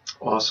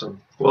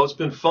 Awesome. Well, it's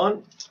been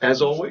fun,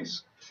 as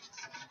always.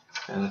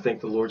 And I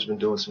think the Lord's been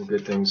doing some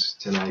good things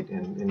tonight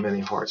in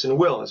many hearts. And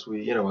will, as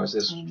we, as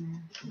this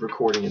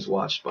recording is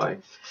watched by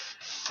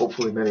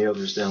hopefully many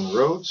others down the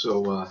road.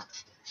 So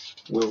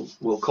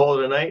we'll call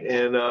it a night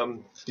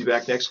and be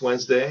back next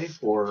Wednesday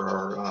for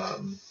our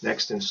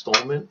next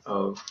installment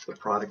of the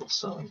Prodigal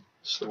Son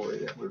story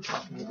that we're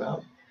talking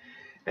about.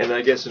 And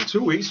I guess in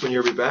 2 weeks, when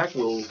you'll be back,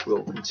 we'll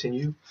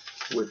continue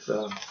with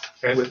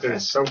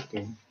Esther's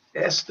soaking.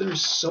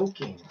 Esther's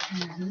soaking.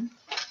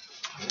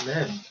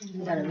 Amen.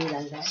 You gotta read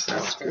on that.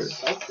 Sounds good.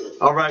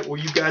 All right. Well,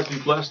 you guys be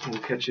blessed, and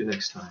we'll catch you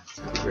next time.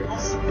 Have a great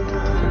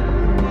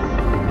night.